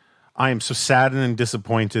 I am so saddened and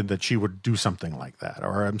disappointed that she would do something like that.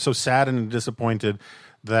 Or I'm so saddened and disappointed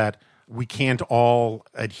that we can't all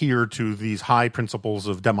adhere to these high principles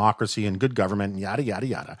of democracy and good government, and yada, yada,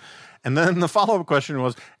 yada. And then the follow-up question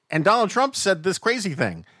was, and Donald Trump said this crazy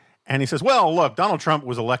thing. And he says, well, look, Donald Trump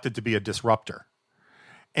was elected to be a disruptor.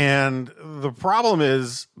 And the problem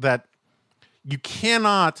is that you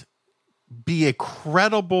cannot be a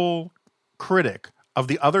credible critic of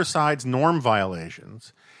the other side's norm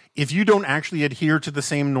violations if you don't actually adhere to the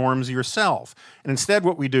same norms yourself. And instead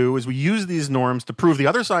what we do is we use these norms to prove the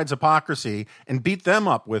other side's hypocrisy and beat them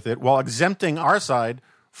up with it while exempting our side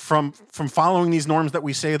from following these norms that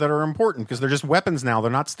we say that are important, because they're just weapons now,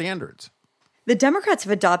 they're not standards. The Democrats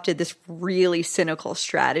have adopted this really cynical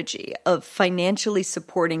strategy of financially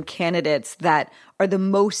supporting candidates that are the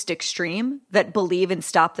most extreme, that believe in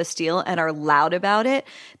Stop the Steal and are loud about it,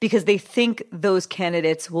 because they think those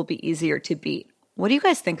candidates will be easier to beat. What do you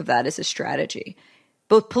guys think of that as a strategy?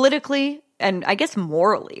 Both politically and I guess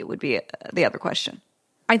morally would be the other question.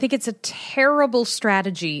 I think it's a terrible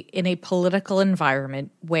strategy in a political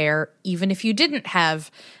environment where even if you didn't have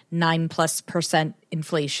 9+%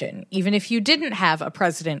 inflation, even if you didn't have a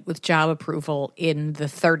president with job approval in the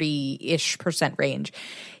 30-ish% range,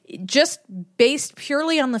 just based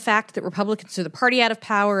purely on the fact that Republicans are the party out of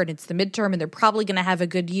power and it's the midterm and they're probably going to have a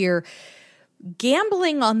good year,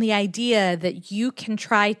 gambling on the idea that you can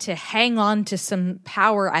try to hang on to some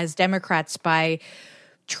power as Democrats by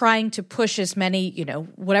trying to push as many,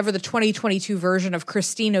 whatever the 2022 version of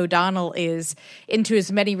Christine O'Donnell is, into as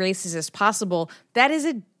many races as possible, that is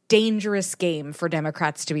a dangerous game for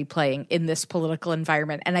Democrats to be playing in this political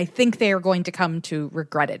environment. And I think they are going to come to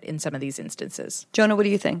regret it in some of these instances. Jonah, what do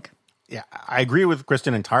you think? Yeah, I agree with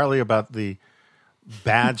Kristen entirely about the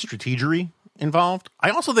bad strategery involved.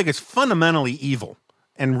 I also think it's fundamentally evil.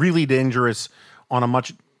 and really dangerous on a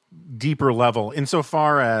much deeper level,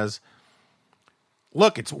 insofar as,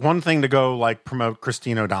 look, it's one thing to go like promote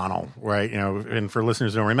Christine O'Donnell, right? You know, and for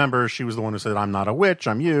listeners who don't remember, she was the one who said, "I'm not a witch,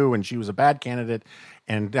 I'm you," and she was a bad candidate.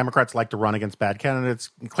 And Democrats like to run against bad candidates.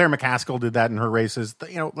 Claire McCaskill did that in her races.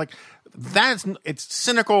 You know, like it's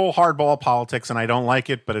cynical hardball politics, and I don't like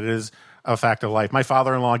it, but it is a fact of life. My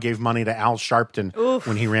father-in-law gave money to Al Sharpton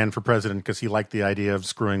when he ran for president because he liked the idea of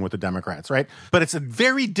screwing with the Democrats, right? But it's a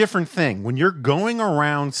very different thing when you're going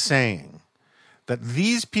around saying that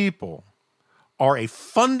these people are a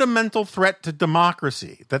fundamental threat to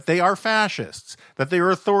democracy, that they are fascists, that they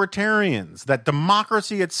are authoritarians, that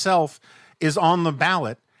democracy itself is on the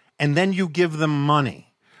ballot, and then you give them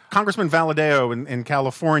money. Congressman Valadao in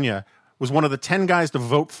California was one of the 10 guys to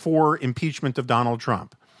vote for impeachment of Donald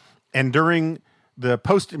Trump. And during the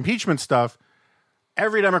post-impeachment stuff,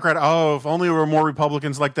 every Democrat, if only there were more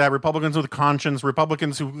Republicans like that, Republicans with conscience,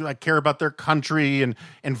 Republicans who care about their country and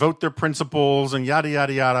vote their principles and yada,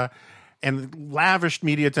 yada, yada, and lavished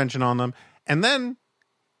media attention on them. And then,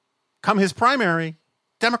 come his primary,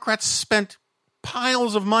 Democrats spent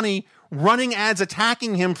piles of money running ads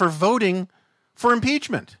attacking him for voting for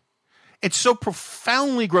impeachment. It's so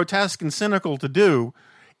profoundly grotesque and cynical to do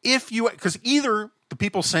because either the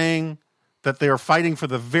people saying that they are fighting for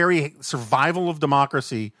the very survival of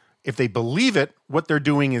democracy, if they believe it, what they're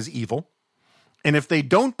doing is evil. And if they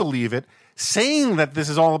don't believe it, saying that this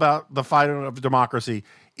is all about the fight of democracy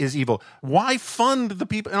is evil. Why fund the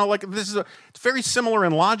people? It's very similar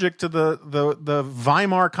in logic to the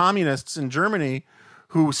Weimar communists in Germany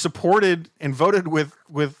who supported and voted with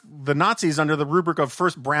the Nazis under the rubric of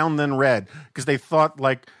first brown, then red, because they thought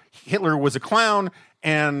like Hitler was a clown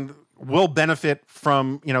and will benefit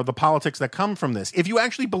from, the politics that come from this. If you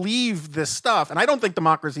actually believe this stuff, and I don't think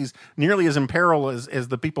democracy's nearly as in peril as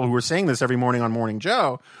the people who are saying this every morning on Morning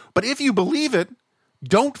Joe, but if you believe it,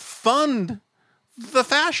 don't fund the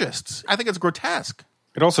fascists. I think it's grotesque.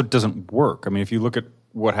 It also doesn't work. I mean, if you look at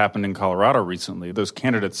what happened in Colorado recently, those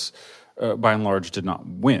candidates, by and large, did not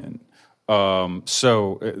win.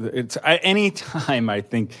 So it's any time I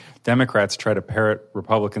think Democrats try to parrot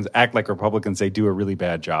Republicans, act like Republicans, they do a really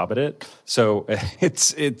bad job at it. So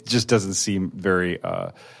it just doesn't seem very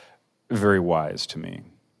very wise to me.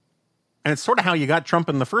 And it's sort of how you got Trump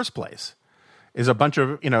in the first place. Is a bunch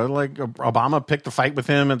of, like Obama picked a fight with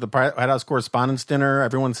him at the White House Correspondents' Dinner.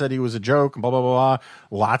 Everyone said he was a joke, blah, blah, blah, blah.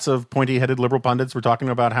 Lots of pointy-headed liberal pundits were talking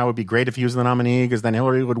about how it would be great if he was the nominee because then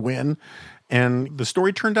Hillary would win. And the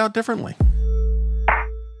story turned out differently.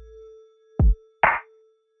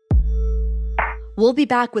 We'll be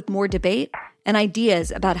back with more debate and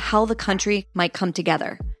ideas about how the country might come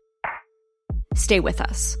together. Stay with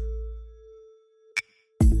us.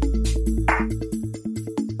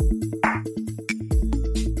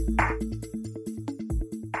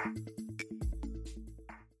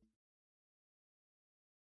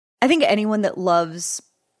 I think anyone that loves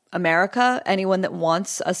America, anyone that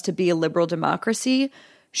wants us to be a liberal democracy,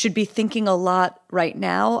 should be thinking a lot right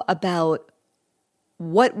now about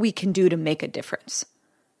what we can do to make a difference.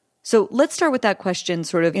 So let's start with that question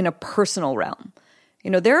sort of in a personal realm.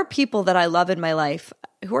 There are people that I love in my life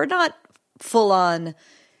who are not full-on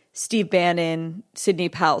Steve Bannon, Sidney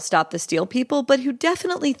Powell, Stop the Steal people, but who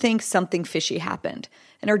definitely think something fishy happened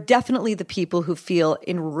and are definitely the people who feel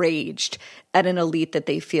enraged at an elite that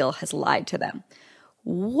they feel has lied to them.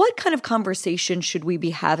 What kind of conversation should we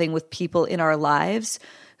be having with people in our lives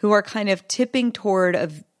who are kind of tipping toward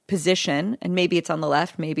a position, and maybe it's on the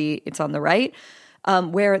left, maybe it's on the right,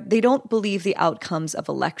 where they don't believe the outcomes of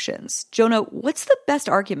elections? Jonah, what's the best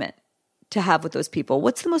argument to have with those people?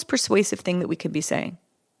 What's the most persuasive thing that we could be saying?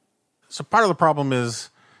 So part of the problem is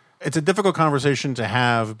it's a difficult conversation to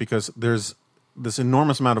have because there's this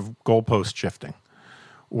enormous amount of goalpost shifting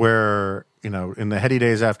where, in the heady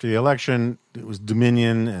days after the election, it was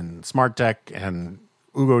Dominion and Smart Tech and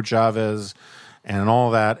Hugo Chavez and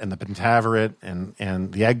all that and the Pentaveret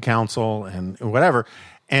and the Egg Council and whatever.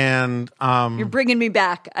 And you're bringing me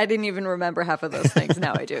back. I didn't even remember half of those things.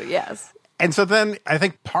 Now I do, yes. And so then I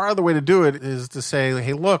think part of the way to do it is to say,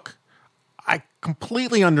 hey, look, I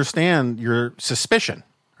completely understand your suspicion,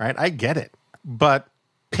 right? I get it. But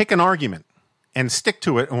pick an argument and stick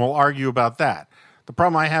to it, and we'll argue about that. The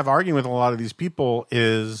problem I have arguing with a lot of these people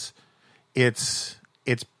is it's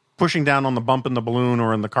pushing down on the bump in the balloon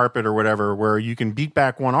or in the carpet or whatever, where you can beat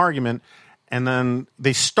back one argument, and then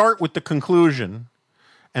they start with the conclusion,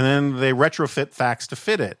 and then they retrofit facts to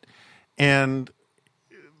fit it. And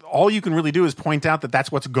all you can really do is point out that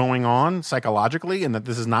that's what's going on psychologically, and that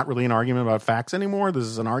this is not really an argument about facts anymore. This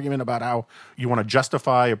is an argument about how you want to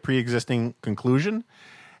justify a pre-existing conclusion.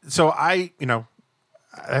 So I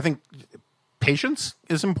think patience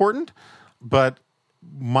is important, but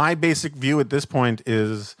my basic view at this point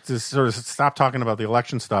is to sort of stop talking about the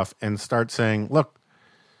election stuff and start saying, look,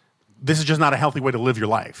 this is just not a healthy way to live your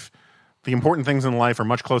life. The important things in life are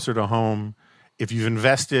much closer to home. If you've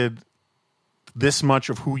invested this much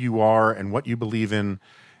of who you are and what you believe in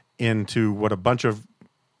into what a bunch of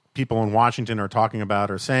people in Washington are talking about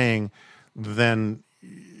or saying, then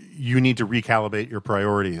you need to recalibrate your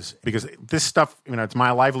priorities, because this stuff, it's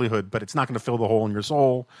my livelihood, but it's not going to fill the hole in your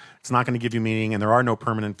soul. It's not going to give you meaning, and there are no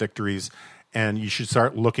permanent victories. And you should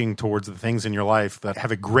start looking towards the things in your life that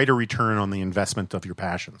have a greater return on the investment of your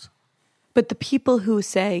passions. But the people who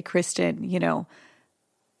say, Kristen,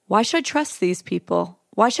 why should I trust these people?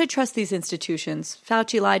 Why should I trust these institutions?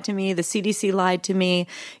 Fauci lied to me. The CDC lied to me.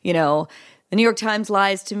 The New York Times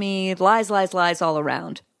lies to me. Lies, lies, lies all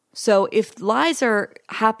around. So if lies are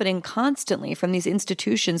happening constantly from these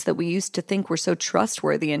institutions that we used to think were so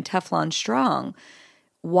trustworthy and Teflon strong,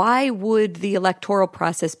 why would the electoral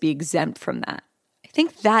process be exempt from that? I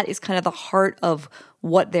think that is kind of the heart of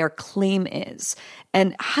what their claim is.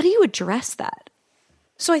 And how do you address that?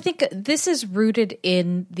 So I think this is rooted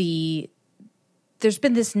in there's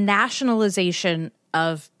been this nationalization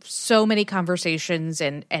of so many conversations,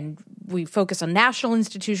 and we focus on national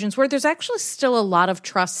institutions where there's actually still a lot of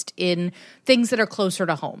trust in things that are closer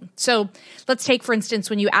to home. So let's take, for instance,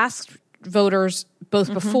 when you ask voters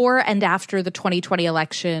both before and after the 2020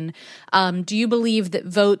 election, do you believe that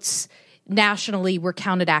votes nationally were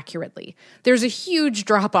counted accurately? There's a huge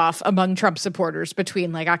drop-off among Trump supporters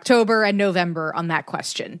between October and November on that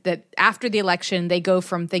question, that after the election, they go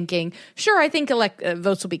from thinking, sure, I think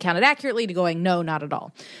votes will be counted accurately, to going, no, not at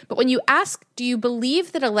all. But when you ask, do you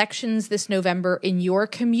believe that elections this November in your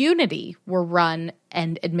community were run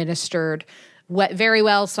and administered very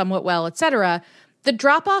well, somewhat well, et cetera, the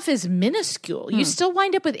drop-off is minuscule. You still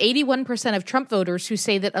wind up with 81% of Trump voters who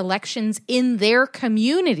say that elections in their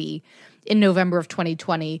community in November of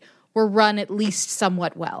 2020 were run at least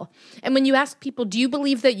somewhat well. And when you ask people, do you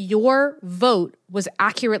believe that your vote was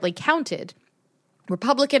accurately counted,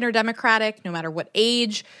 Republican or Democratic, no matter what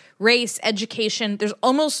age, race, education, there's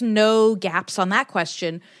almost no gaps on that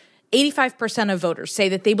question. 85% of voters say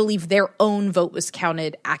that they believe their own vote was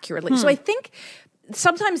counted accurately. So I think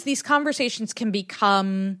sometimes these conversations can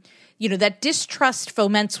become, that distrust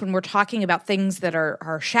foments when we're talking about things that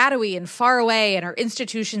are shadowy and far away and are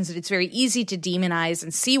institutions that it's very easy to demonize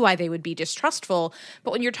and see why they would be distrustful. But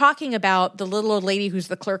when you're talking about the little old lady who's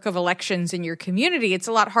the clerk of elections in your community, it's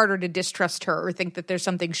a lot harder to distrust her or think that there's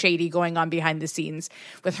something shady going on behind the scenes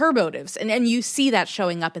with her motives. And you see that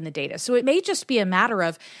showing up in the data. So it may just be a matter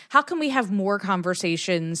of how can we have more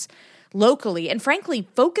conversations locally. And frankly,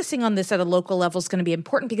 focusing on this at a local level is going to be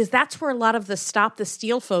important, because that's where a lot of the Stop the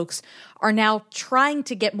Steal folks are now trying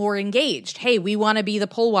to get more engaged. Hey, we want to be the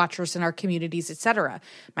poll watchers in our communities, et cetera.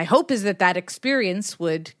 My hope is that experience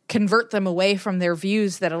would convert them away from their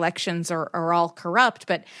views that elections are all corrupt.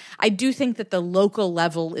 But I do think that the local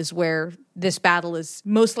level is where this battle is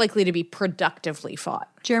most likely to be productively fought.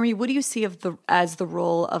 Jeremy, what do you see as the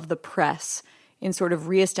role of the press in sort of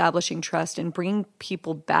reestablishing trust and bringing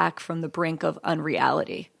people back from the brink of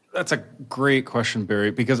unreality? That's a great question, Barry,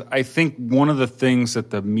 because I think one of the things that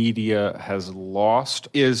the media has lost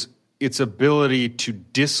is its ability to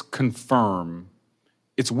disconfirm,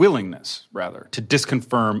 its willingness, rather, to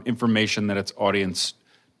disconfirm information that its audience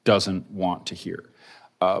doesn't want to hear.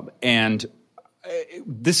 And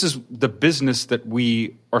this is the business that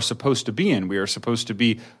we are supposed to be in. We are supposed to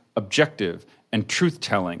be objective and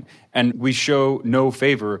truth-telling, and we show no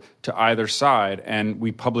favor to either side, and we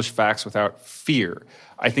publish facts without fear.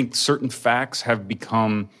 I think certain facts have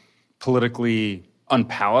become politically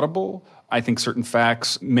unpalatable. I think certain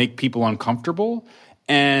facts make people uncomfortable,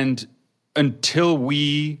 and until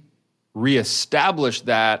we reestablish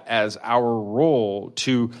that as our role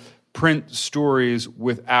to print stories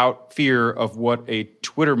without fear of what a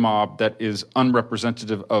Twitter mob that is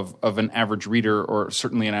unrepresentative of an average reader or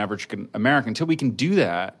certainly an average American, until we can do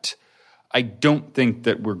that, I don't think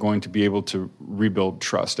that we're going to be able to rebuild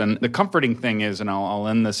trust. And the comforting thing is, and I'll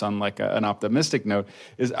end this on an optimistic note,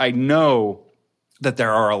 is I know that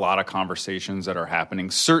there are a lot of conversations that are happening,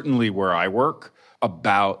 certainly where I work,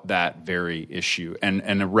 about that very issue, and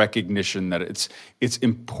a recognition that it's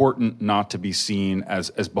important not to be seen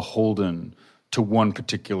as beholden to one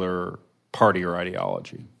particular party or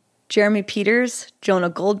ideology. Jeremy Peters,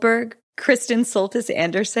 Jonah Goldberg, Kristen Soltis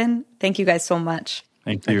Anderson, thank you guys so much.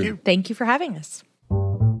 Thank you. Thank you for having us.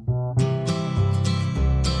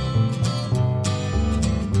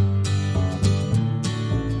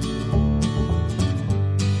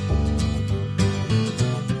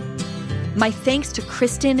 My thanks to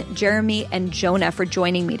Kristen, Jeremy, and Jonah for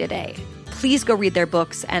joining me today. Please go read their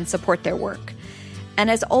books and support their work. And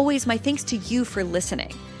as always, my thanks to you for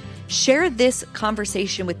listening. Share this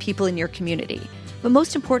conversation with people in your community. But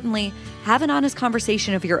most importantly, have an honest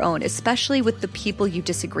conversation of your own, especially with the people you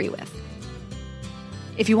disagree with.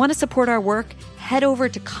 If you want to support our work, head over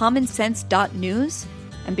to commonsense.news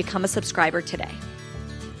and become a subscriber today.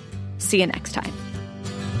 See you next time.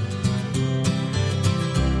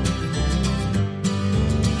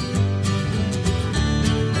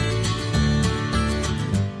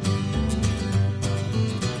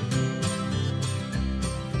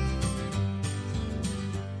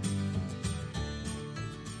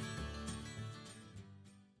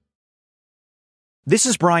 This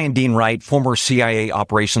is Brian Dean Wright, former CIA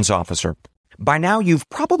operations officer. By now, you've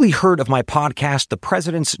probably heard of my podcast, The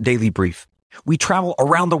President's Daily Brief. We travel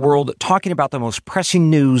around the world talking about the most pressing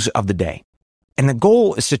news of the day. And the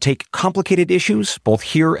goal is to take complicated issues, both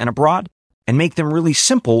here and abroad, and make them really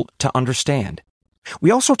simple to understand.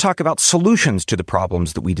 We also talk about solutions to the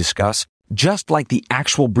problems that we discuss, just like the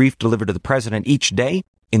actual brief delivered to the president each day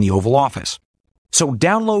in the Oval Office. So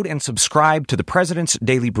download and subscribe to the President's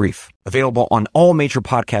Daily Brief, available on all major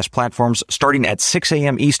podcast platforms starting at 6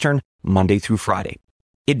 a.m. Eastern, Monday through Friday.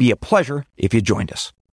 It'd be a pleasure if you joined us.